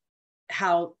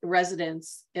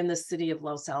residence in the city of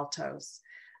Los Altos.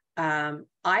 I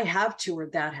have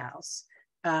toured that house.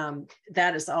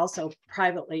 That is also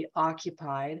privately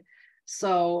occupied.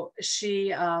 So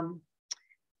she owned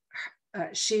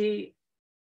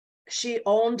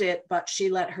it, but she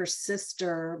let her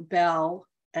sister Belle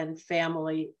and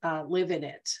family live in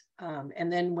it.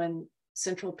 And then when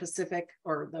Central Pacific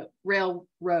or the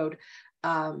railroad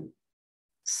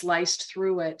sliced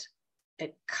through it,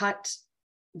 it cut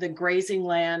the grazing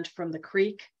land from the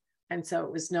creek. And so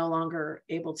it was no longer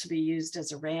able to be used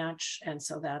as a ranch. And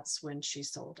so that's when she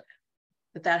sold it.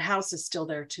 But that house is still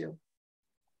there too.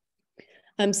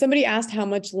 Somebody asked how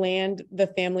much land the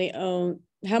family owned.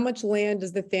 How much land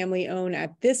does the family own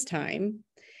at this time?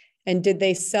 And did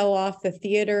they sell off the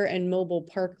theater and mobile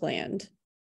park land?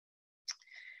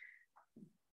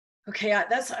 Okay,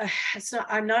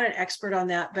 I'm not an expert on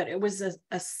that, but it was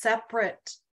a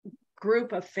separate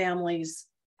group of families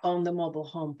owned the mobile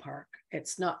home park.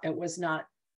 It was not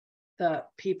the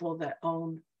people that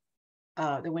own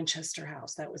the Winchester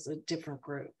house. That was a different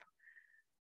group.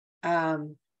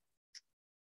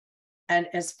 And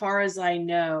as far as I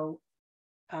know,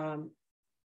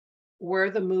 where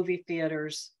the movie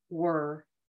theaters were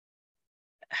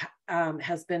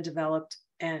has been developed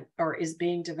or is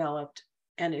being developed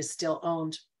and is still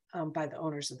owned by the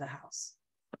owners of the house.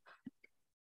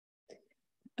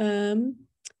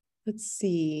 Let's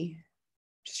see.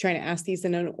 Just trying to ask these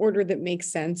in an order that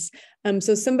makes sense.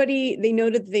 So they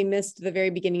noted that they missed the very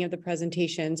beginning of the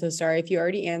presentation. So sorry if you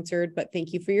already answered, but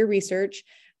thank you for your research.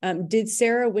 Did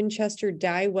Sarah Winchester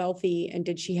die wealthy, and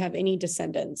did she have any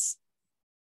descendants?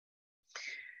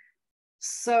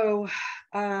 So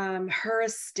her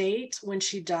estate when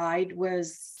she died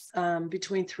was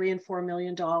between $3 and $4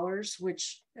 million,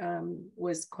 which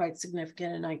was quite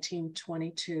significant in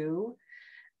 1922.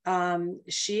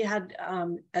 She had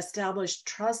established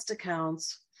trust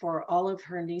accounts for all of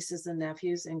her nieces and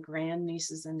nephews and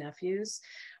grandnieces and nephews,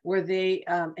 where they,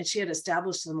 and she had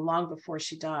established them long before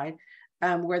she died,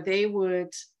 where they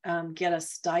would get a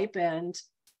stipend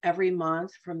every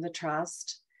month from the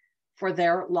trust for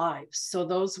their lives. So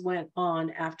those went on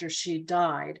after she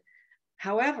died.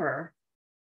 However,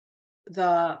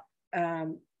 those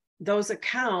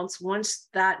accounts, once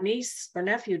that niece or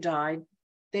nephew died,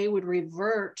 they would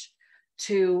revert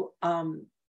to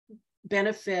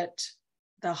benefit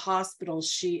the hospitals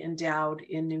she endowed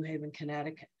in New Haven,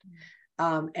 Connecticut.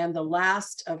 And the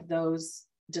last of those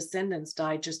descendants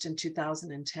died just in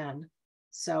 2010.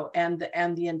 So, and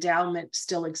the endowment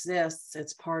still exists.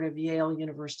 It's part of Yale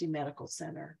University Medical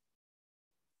Center.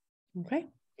 Okay.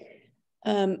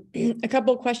 A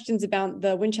couple of questions about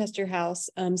the Winchester house.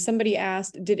 Somebody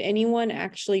asked, did anyone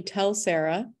actually tell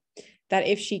Sarah that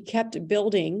if she kept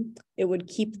building, it would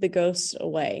keep the ghosts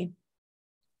away?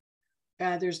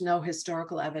 There's no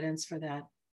historical evidence for that.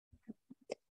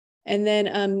 And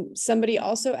then somebody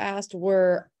also asked,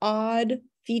 were odd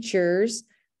features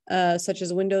such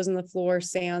as windows in the floor,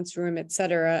 seance room,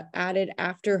 etc., added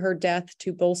after her death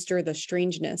to bolster the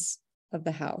strangeness of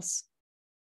the house?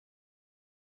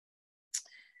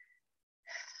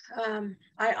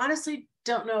 I honestly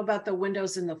don't know about the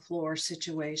windows in the floor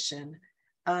situation.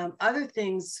 Other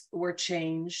things were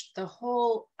changed. The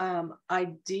whole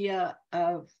idea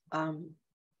of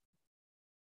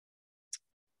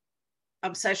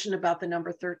obsession about the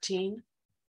number 13,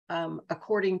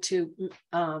 according to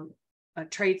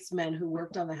tradesmen who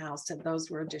worked on the house, said those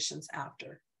were additions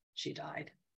after she died.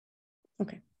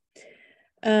 Okay.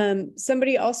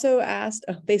 Somebody also asked,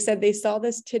 they said they saw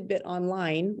this tidbit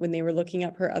online when they were looking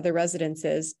up her other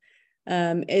residences.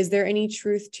 Is there any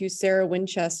truth to Sarah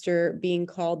Winchester being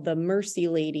called the Mercy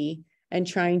Lady and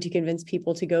trying to convince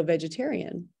people to go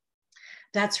vegetarian?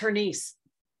 That's her niece.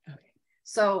 Okay.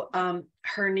 So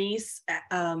her niece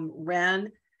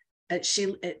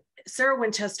Sarah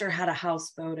Winchester had a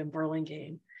houseboat in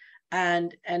Burlingame.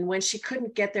 And when she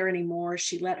couldn't get there anymore,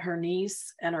 she let her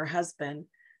niece and her husband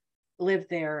live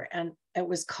there. And it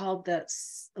was called the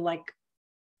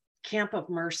Camp of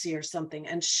Mercy or something.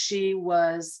 And she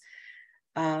was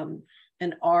an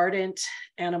ardent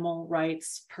animal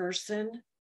rights person.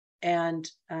 And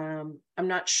I'm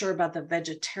not sure about the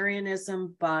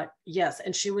vegetarianism, but yes.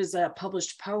 And she was a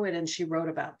published poet and she wrote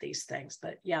about these things.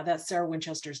 But yeah, that's Sarah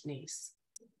Winchester's niece.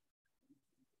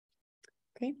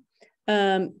 Okay.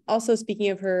 Also,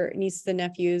 speaking of her nieces and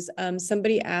nephews,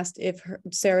 somebody asked if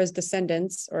Sarah's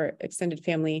descendants or extended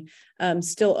family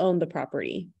still own the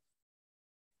property.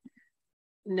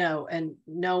 No, and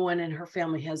no one in her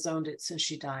family has owned it since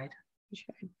she died.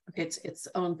 Okay. It's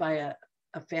owned by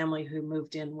a family who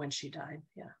moved in when she died.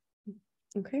 Yeah.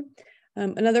 Okay.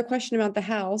 Another question about the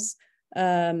house.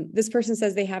 This person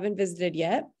says they haven't visited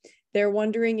yet. They're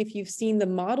wondering if you've seen the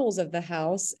models of the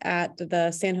house at the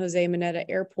San Jose Mineta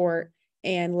Airport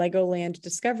and Legoland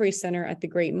Discovery Center at the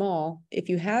Great Mall. If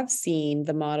you have seen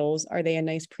the models, are they a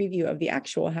nice preview of the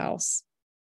actual house?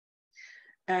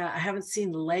 I haven't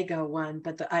seen the Lego one,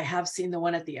 but I have seen the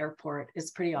one at the airport.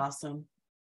 It's pretty awesome.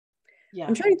 Yeah.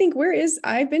 I'm trying to think,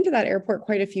 I've been to that airport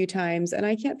quite a few times and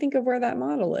I can't think of where that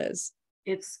model is.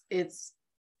 It's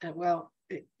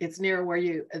near where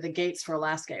the gates for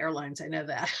Alaska Airlines. I know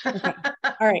that. Okay.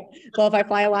 All right. Well, if I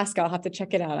fly Alaska, I'll have to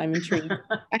check it out. I'm intrigued.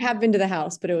 I have been to the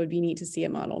house, but it would be neat to see a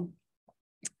model.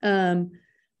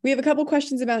 We have a couple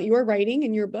questions about your writing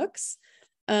and your books.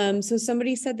 So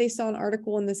somebody said they saw an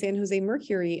article in the San Jose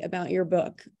Mercury about your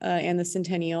book and the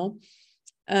Centennial,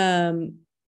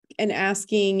 and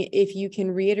asking if you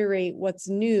can reiterate what's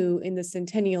new in the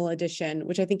Centennial edition,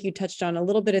 which I think you touched on a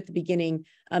little bit at the beginning.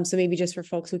 So maybe just for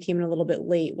folks who came in a little bit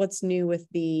late, what's new with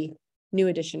the new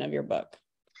edition of your book?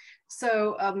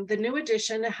 So the new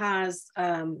edition has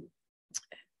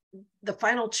the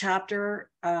final chapter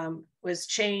was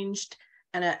changed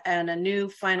and a new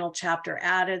final chapter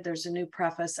added. There's a new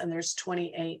preface and there's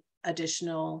 28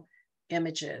 additional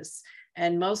images.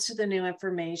 And most of the new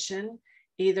information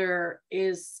either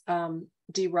is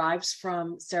derives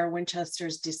from Sarah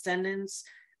Winchester's descendants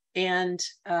and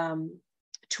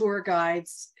tour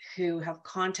guides who have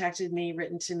contacted me,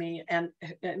 written to me, and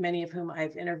many of whom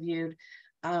I've interviewed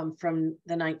from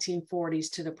the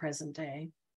 1940s to the present day.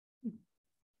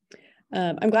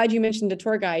 I'm glad you mentioned a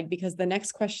tour guide because the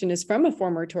next question is from a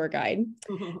former tour guide.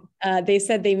 They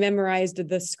said they memorized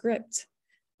the script.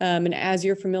 And as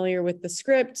you're familiar with the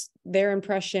script, their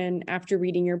impression after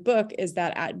reading your book is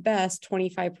that at best,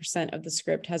 25% of the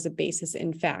script has a basis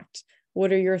in fact.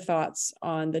 What are your thoughts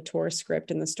on the tour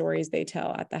script and the stories they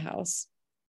tell at the house?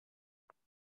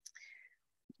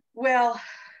 Well,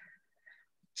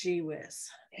 gee whiz.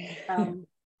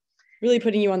 Really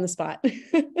putting you on the spot.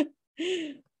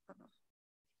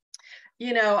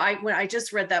 You know, when I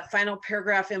just read that final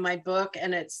paragraph in my book,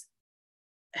 and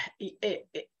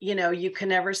you know, you can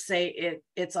never say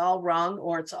it's all wrong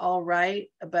or it's all right,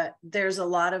 but there's a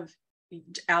lot of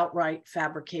outright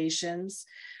fabrications.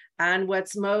 And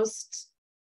what's most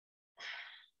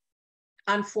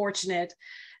unfortunate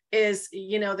is,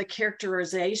 you know, the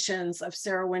characterizations of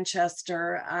Sarah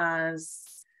Winchester as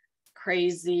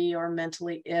crazy or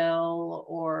mentally ill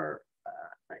or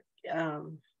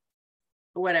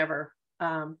whatever.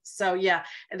 So yeah,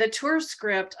 the tour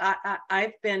script,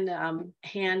 I've been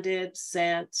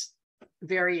sent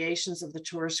variations of the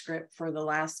tour script for the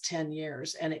last 10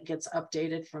 years, and it gets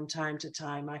updated from time to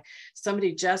time.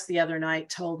 Somebody just the other night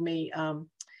told me,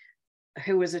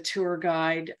 who was a tour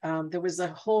guide, there was a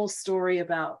whole story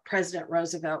about President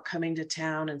Roosevelt coming to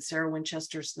town and Sarah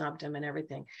Winchester snubbed him and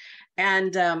everything.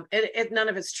 And none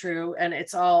of it's true. And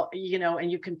it's all, you know,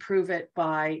 and you can prove it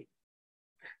by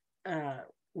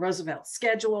Roosevelt's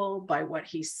schedule, by what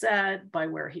he said, by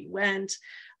where he went,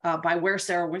 by where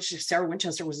Sarah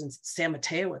Winchester was in San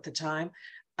Mateo at the time.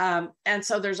 And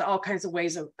so there's all kinds of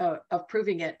ways of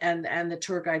proving it. And the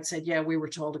tour guide said, yeah, we were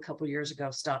told a couple of years ago,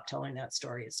 stop telling that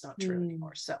story. It's not true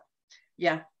anymore. So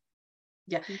yeah.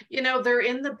 You know, they're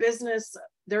in the business,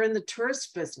 they're in the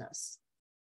tourist business,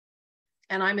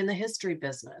 and I'm in the history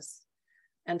business.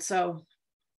 And so,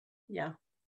 yeah,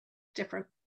 different.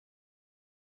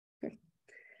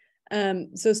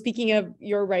 So speaking of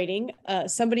your writing,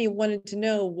 somebody wanted to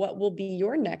know what will be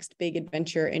your next big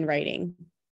adventure in writing?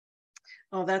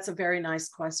 Oh, that's a very nice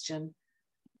question.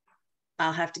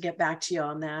 I'll have to get back to you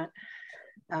on that.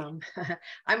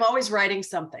 I'm always writing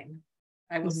something.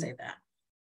 I will say that.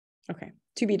 Okay,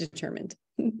 to be determined.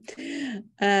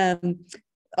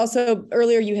 Also,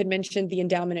 earlier you had mentioned the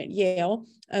endowment at Yale.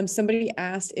 Somebody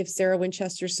asked if Sarah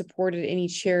Winchester supported any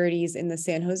charities in the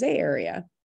San Jose area.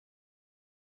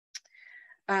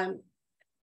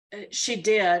 She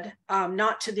did,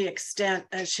 not to the extent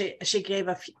she gave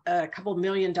a couple $1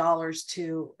 million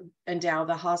to endow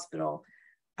the hospital.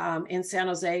 In San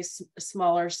Jose,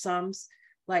 smaller sums,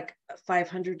 like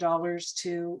 $500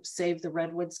 to save the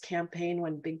Redwoods campaign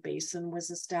when Big Basin was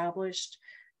established.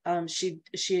 She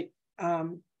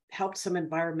helped some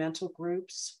environmental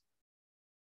groups.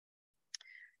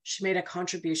 She made a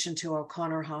contribution to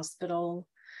O'Connor Hospital.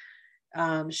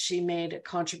 She made a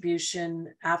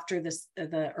contribution after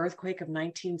the earthquake of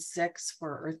 1906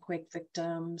 for earthquake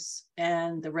victims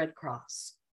and the Red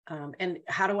Cross. And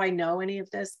how do I know any of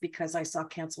this? Because I saw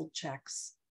canceled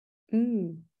checks.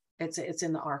 It's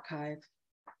in the archive.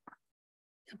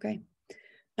 Okay.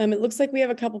 It looks like we have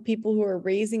a couple people who are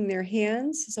raising their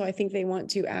hands, so I think they want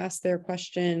to ask their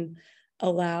question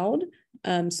aloud.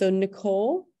 So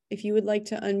Nicole, if you would like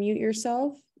to unmute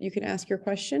yourself, you can ask your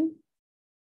question.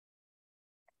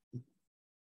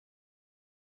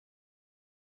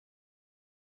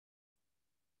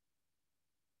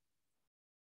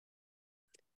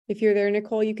 If you're there,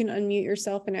 Nicole, you can unmute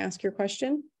yourself and ask your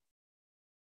question.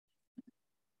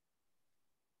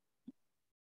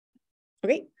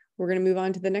 Okay, we're going to move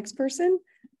on to the next person.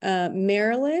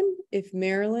 Marilyn, if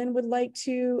Marilyn would like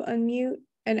to unmute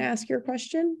and ask your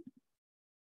question.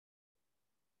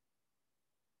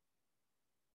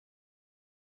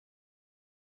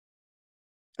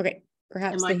 Okay,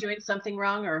 perhaps. Am I doing something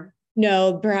wrong or?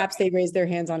 No, perhaps they raised their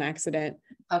hands on accident.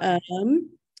 Okay.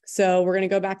 So we're going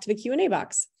to go back to the Q&A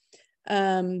box.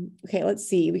 Okay, let's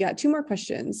see. We got 2 more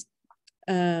questions.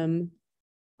 Are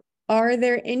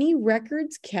there any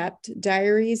records kept,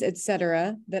 diaries,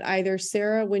 etc., that either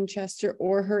Sarah Winchester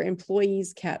or her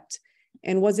employees kept?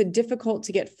 And was it difficult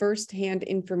to get firsthand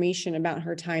information about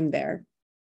her time there?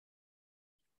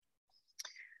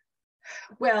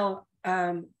 Well,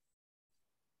 the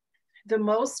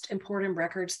most important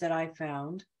records that I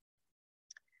found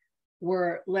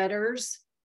were letters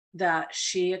that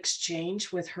she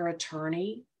exchanged with her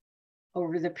attorney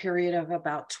over the period of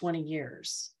about 20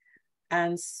 years.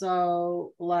 And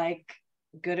so, like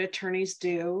good attorneys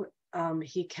do,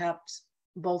 he kept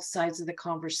both sides of the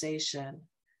conversation.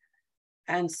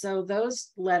 And so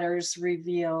those letters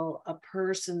reveal a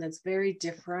person that's very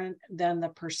different than the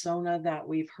persona that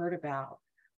we've heard about.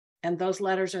 And those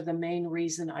letters are the main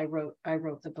reason I wrote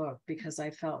the book, because I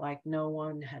felt like no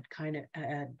one had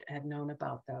had known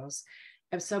about those.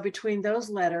 And so between those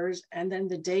letters and then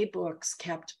the day books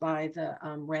kept by the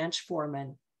ranch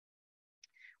foreman,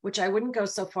 which I wouldn't go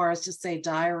so far as to say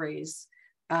diaries,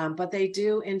 but they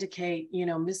do indicate, you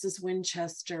know, Mrs.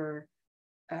 Winchester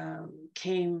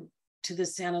came to the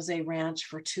San Jose ranch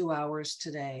for 2 hours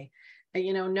today. And,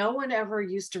 you know, no one ever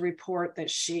used to report that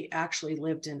she actually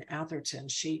lived in Atherton.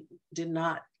 She did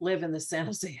not live in the San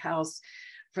Jose house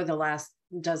for the last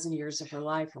dozen years of her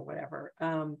life or whatever.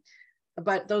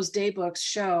 But those day books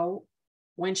show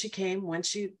when she came, when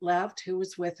she left, who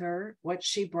was with her, what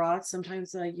she brought.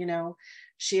 Sometimes, you know,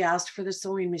 she asked for the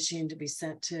sewing machine to be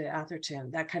sent to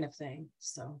Atherton, that kind of thing.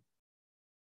 So.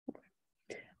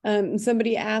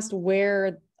 Somebody asked,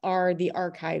 where are the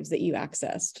archives that you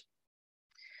accessed?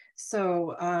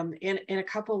 So in a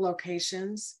couple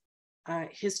locations,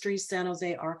 History San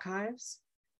Jose Archives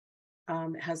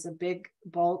has a big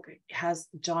bulk, has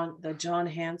the John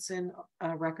Hanson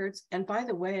records. And by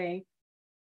the way,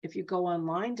 if you go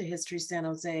online to History San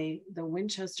Jose, the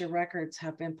Winchester records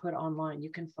have been put online.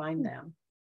 You can find them.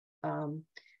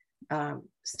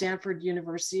 Stanford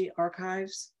University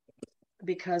Archives,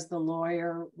 because the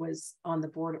lawyer was on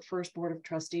the first board of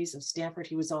trustees of Stanford.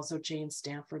 He was also Jane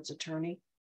Stanford's attorney.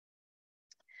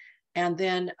 And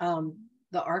then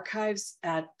the archives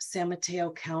at San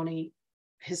Mateo County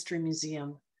History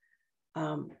Museum.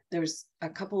 There's a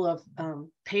couple of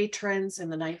patrons in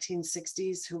the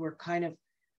 1960s who were kind of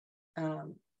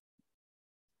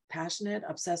passionate,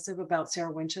 obsessive about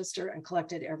Sarah Winchester and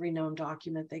collected every known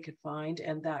document they could find.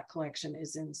 And that collection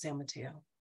is in San Mateo.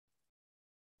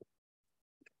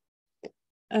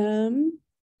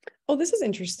 Oh, this is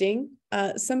interesting.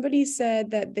 Somebody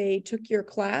said that they took your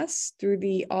class through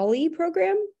the OLLI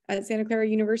program at Santa Clara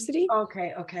University.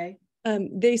 Okay, okay.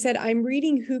 They said, I'm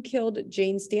reading Who Killed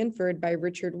Jane Stanford by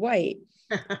Richard White.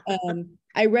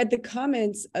 I read the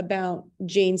comments about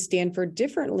Jane Stanford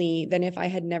differently than if I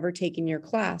had never taken your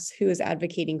class. Who is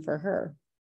advocating for her?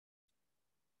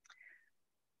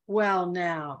 Well,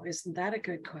 now, isn't that a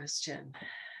good question?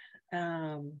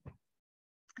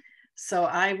 So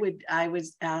I would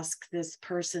ask this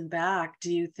person back,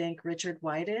 do you think Richard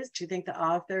White is? Do you think the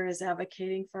author is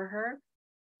advocating for her?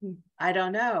 I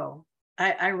don't know.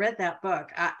 I read that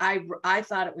book. I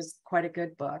thought it was quite a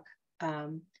good book.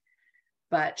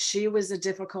 But she was a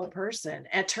difficult person.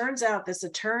 It turns out this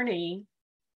attorney,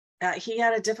 he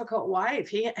had a difficult wife.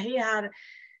 He had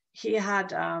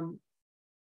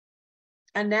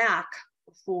a knack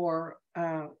for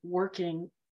working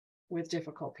with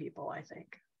difficult people, I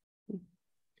think,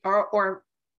 or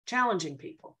challenging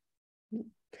people.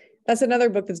 That's another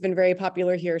book that's been very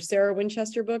popular here. Sarah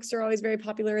Winchester books are always very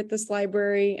popular at this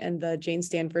library, and the Jane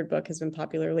Stanford book has been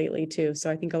popular lately too. So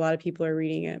I think a lot of people are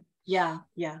reading it. Yeah,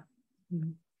 yeah.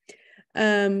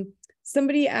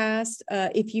 Somebody asked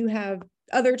if you have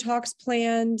other talks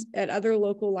planned at other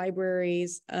local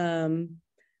libraries, and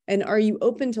are you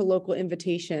open to local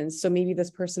invitations? So maybe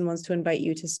this person wants to invite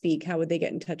you to speak. How would they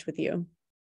get in touch with you?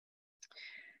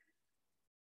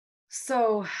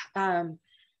 So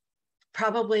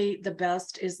probably the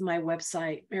best is my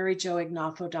website,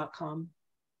 maryjoignoffo.com.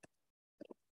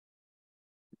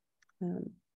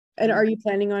 And are you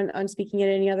planning on speaking at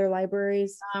any other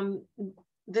libraries?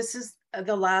 This is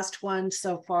the last one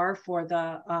so far for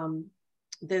the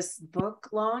this book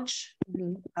launch.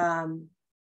 Mm-hmm.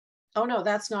 Oh no,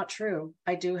 that's not true.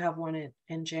 I do have one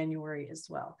in January as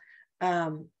well.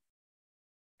 I'm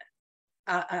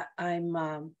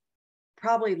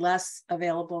probably less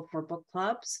available for book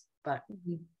clubs, but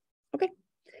okay.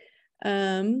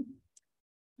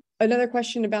 Another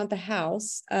question about the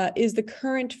house. Is the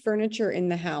current furniture in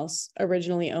the house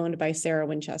originally owned by Sarah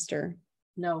Winchester?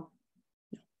 no.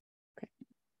 Okay.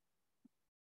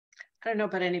 I don't know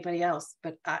about anybody else,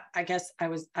 but I guess I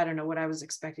don't know what I was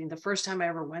expecting. The first time I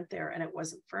ever went there and it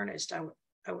wasn't furnished, I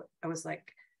was like,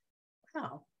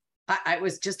 wow. I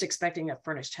was just expecting a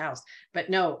furnished house, but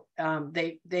no,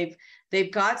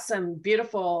 they've got some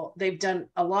beautiful, they've done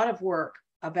a lot of work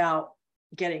about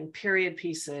getting period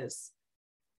pieces.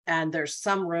 And there's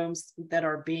some rooms that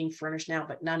are being furnished now,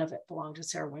 but none of it belonged to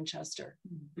Sarah Winchester.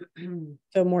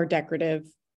 So more decorative,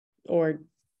 or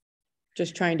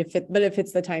just trying to fit, but it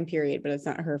fits the time period, but it's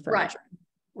not her furniture.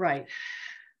 Right.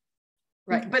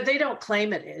 Okay. But they don't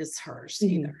claim it is hers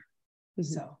either. Mm-hmm.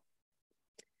 So.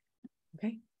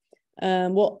 Okay.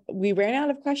 Well, we ran out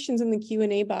of questions in the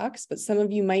Q&A box, but some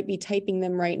of you might be typing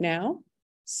them right now.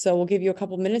 So we'll give you a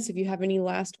couple minutes if you have any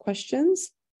last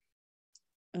questions.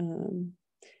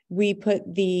 We put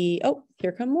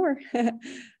here come more.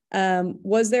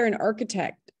 Was there an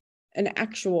architect, an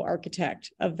actual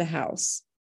architect of the house?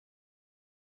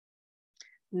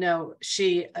 No,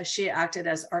 she acted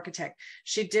as architect.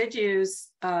 She did use,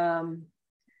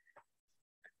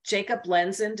 Jacob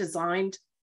Lenzen designed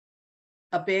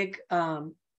a big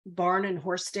barn and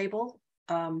horse stable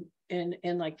in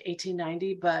like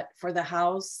 1890, but for the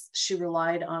house, she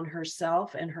relied on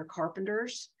herself and her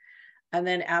carpenters. And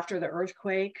then after the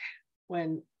earthquake,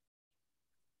 when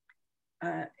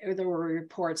there were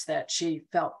reports that she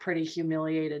felt pretty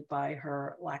humiliated by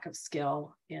her lack of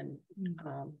skill in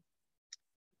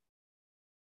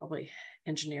probably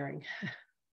engineering.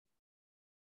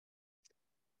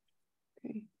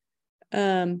 Okay.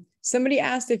 Somebody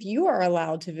asked if you are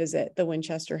allowed to visit the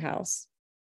Winchester house.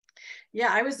 Yeah,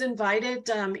 I was invited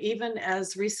even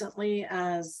as recently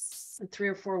as 3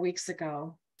 or 4 weeks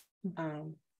ago.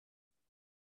 All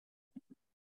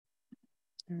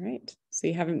right. So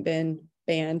you haven't been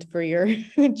banned for your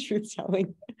truth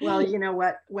telling. Well, you know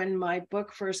what? When my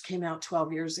book first came out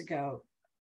 12 years ago,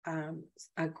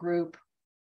 a group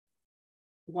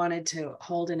wanted to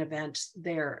hold an event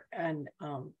there, and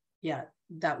yeah,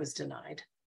 that was denied.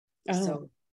 Oh, so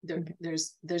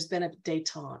there's been a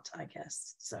détente, I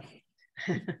guess. So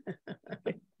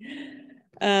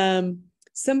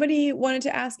somebody wanted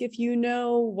to ask if you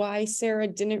know why Sarah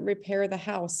didn't repair the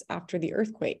house after the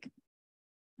earthquake.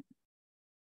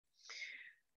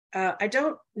 I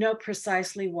don't know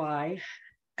precisely why,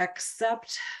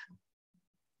 except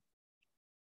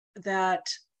that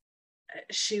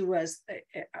she was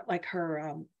like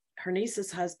her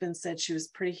niece's husband said she was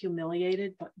pretty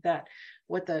humiliated, but that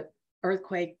what the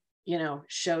earthquake,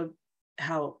 showed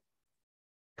how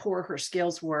poor her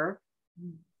skills were.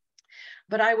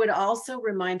 But I would also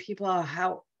remind people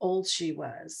how old she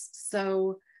was.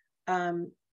 So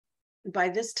by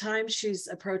this time, she's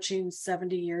approaching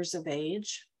 70 years of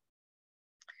age.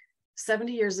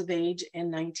 70 years of age in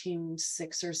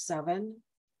 1906 or 7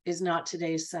 is not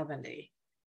today's 70.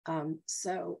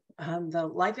 The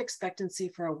life expectancy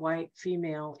for a white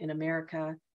female in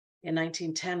America in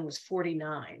 1910 was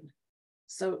 49.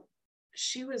 So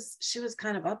she was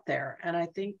kind of up there. And I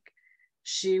think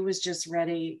she was just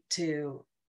ready to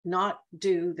not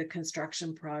do the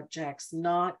construction projects,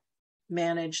 not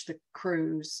manage the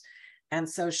crews. And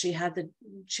so she had the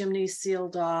chimney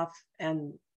sealed off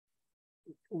and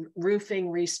roofing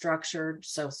restructured,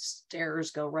 so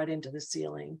stairs go right into the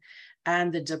ceiling,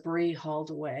 and the debris hauled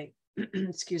away.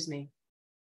 Excuse me.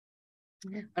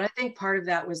 Yeah. But I think part of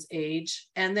that was age,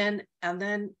 and then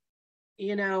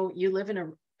you live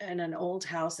in an old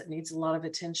house that needs a lot of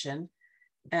attention,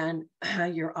 and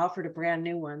you're offered a brand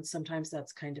new one. Sometimes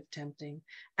that's kind of tempting.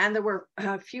 And there were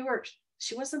fewer.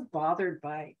 She wasn't bothered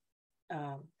by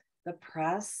the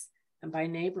press and by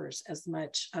neighbors as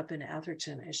much up in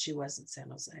Atherton as she was in San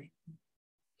Jose.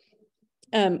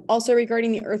 Also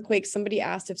regarding the earthquake, somebody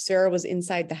asked if Sarah was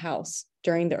inside the house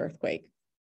during the earthquake.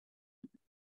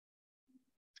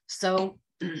 So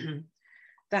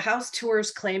the house tours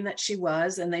claim that she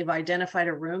was, and they've identified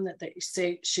a room that they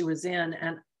say she was in.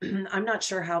 And I'm not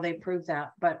sure how they proved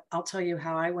that, but I'll tell you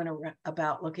how I went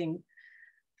about looking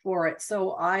for it.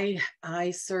 So I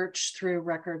searched through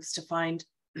records to find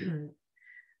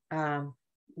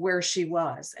where she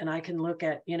was, and I can look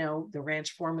at the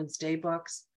ranch foreman's day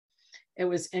books. It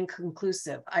was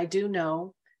inconclusive. I do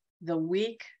know the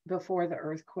week before the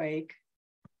earthquake,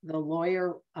 the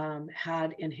lawyer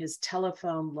had in his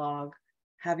telephone log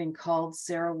having called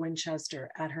Sarah Winchester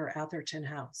at her Atherton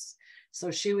house.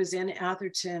 So she was in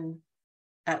Atherton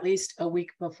at least a week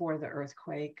before the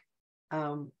earthquake.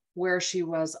 Where she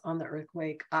was on the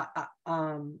earthquake,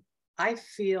 I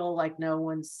feel like no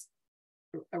one's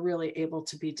really able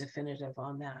to be definitive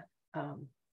on that.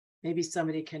 Maybe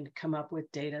somebody can come up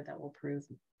with data that will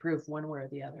prove one way or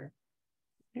the other.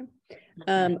 Okay.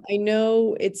 I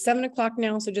know it's 7 o'clock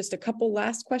now, so just a couple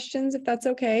last questions, if that's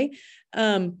okay.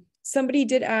 Somebody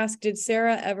did ask, did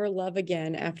Sarah ever love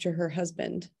again after her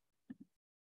husband?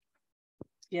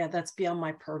 Yeah, that's beyond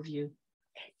my purview.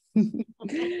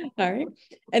 All right.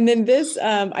 And then this,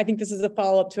 I think this is a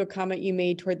follow-up to a comment you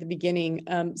made toward the beginning.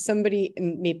 Somebody,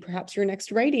 and maybe perhaps your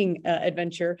next writing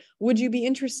adventure, would you be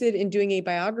interested in doing a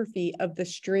biography of the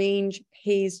strange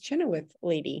Hayes Chenoweth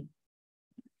lady?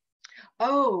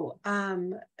 Oh,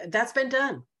 that's been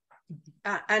done.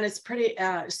 And it's pretty,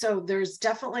 so there's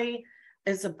definitely,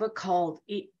 is a book called,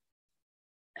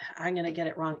 I'm going to get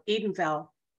it wrong, Edenvale.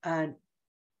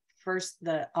 First,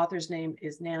 the author's name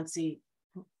is Nancy,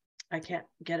 I can't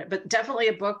get it, but definitely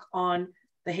a book on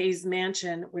the Hayes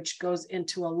Mansion, which goes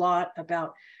into a lot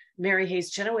about Mary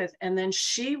Hayes Chenoweth. And then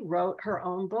she wrote her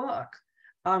own book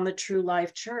on the True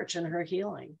Life Church and her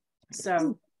healing.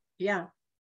 So yeah,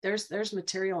 there's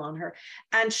material on her.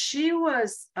 And she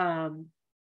was,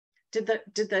 did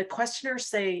the questioner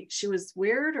say she was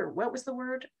weird, or what was the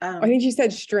word? I think she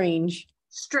said strange.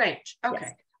 Strange, okay.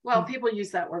 Yes. Well, people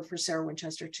use that word for Sarah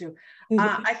Winchester too.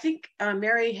 I think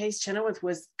Mary Hayes Chenoweth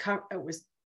was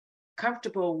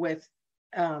comfortable with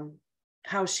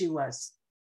how she was.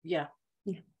 Yeah.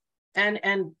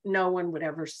 And no one would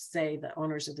ever say the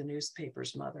owners of the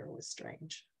newspaper's mother was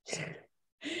strange.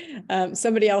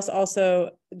 Somebody else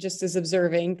also just is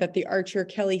observing that the Archer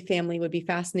Kelly family would be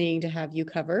fascinating to have you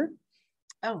cover.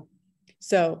 Oh.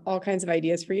 So all kinds of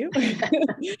ideas for you.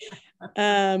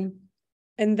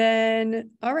 And then,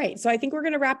 all right, so I think we're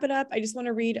going to wrap it up. I just want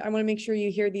to read, I want to make sure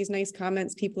you hear these nice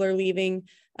comments people are leaving.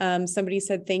 Somebody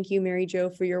said, thank you, Mary Jo,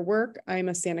 for your work. I'm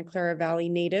a Santa Clara Valley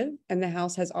native, and the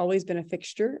house has always been a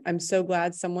fixture. I'm so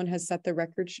glad someone has set the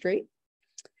record straight.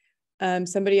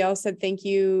 Somebody else said, thank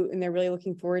you, and they're really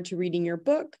looking forward to reading your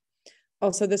book.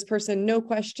 Also, this person, no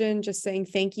question, just saying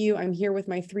thank you. I'm here with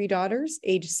my 3 daughters,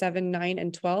 age 7, 9,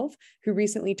 and 12, who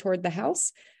recently toured the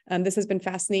house. This has been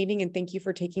fascinating, and thank you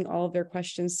for taking all of their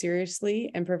questions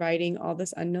seriously and providing all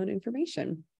this unknown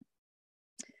information.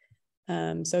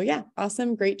 So yeah,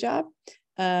 awesome, great job.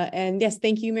 And yes,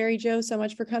 thank you, Mary Jo, so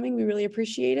much for coming. We really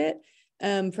appreciate it.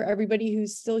 For everybody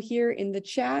who's still here in the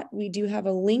chat, we do have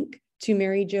a link to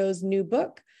Mary Jo's new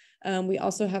book. We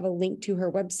also have a link to her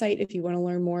website if you want to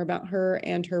learn more about her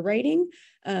and her writing.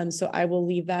 So I will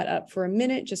leave that up for a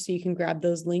minute just so you can grab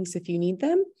those links if you need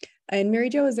them. And Mary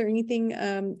Jo, is there anything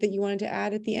that you wanted to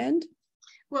add at the end?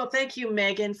 Well, thank you,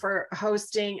 Megan, for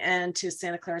hosting, and to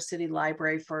Santa Clara City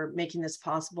Library for making this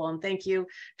possible. And thank you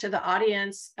to the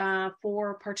audience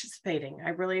for participating. I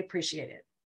really appreciate it.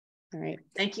 All right.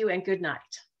 Thank you and good night.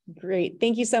 Great.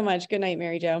 Thank you so much. Good night,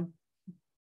 Mary Jo.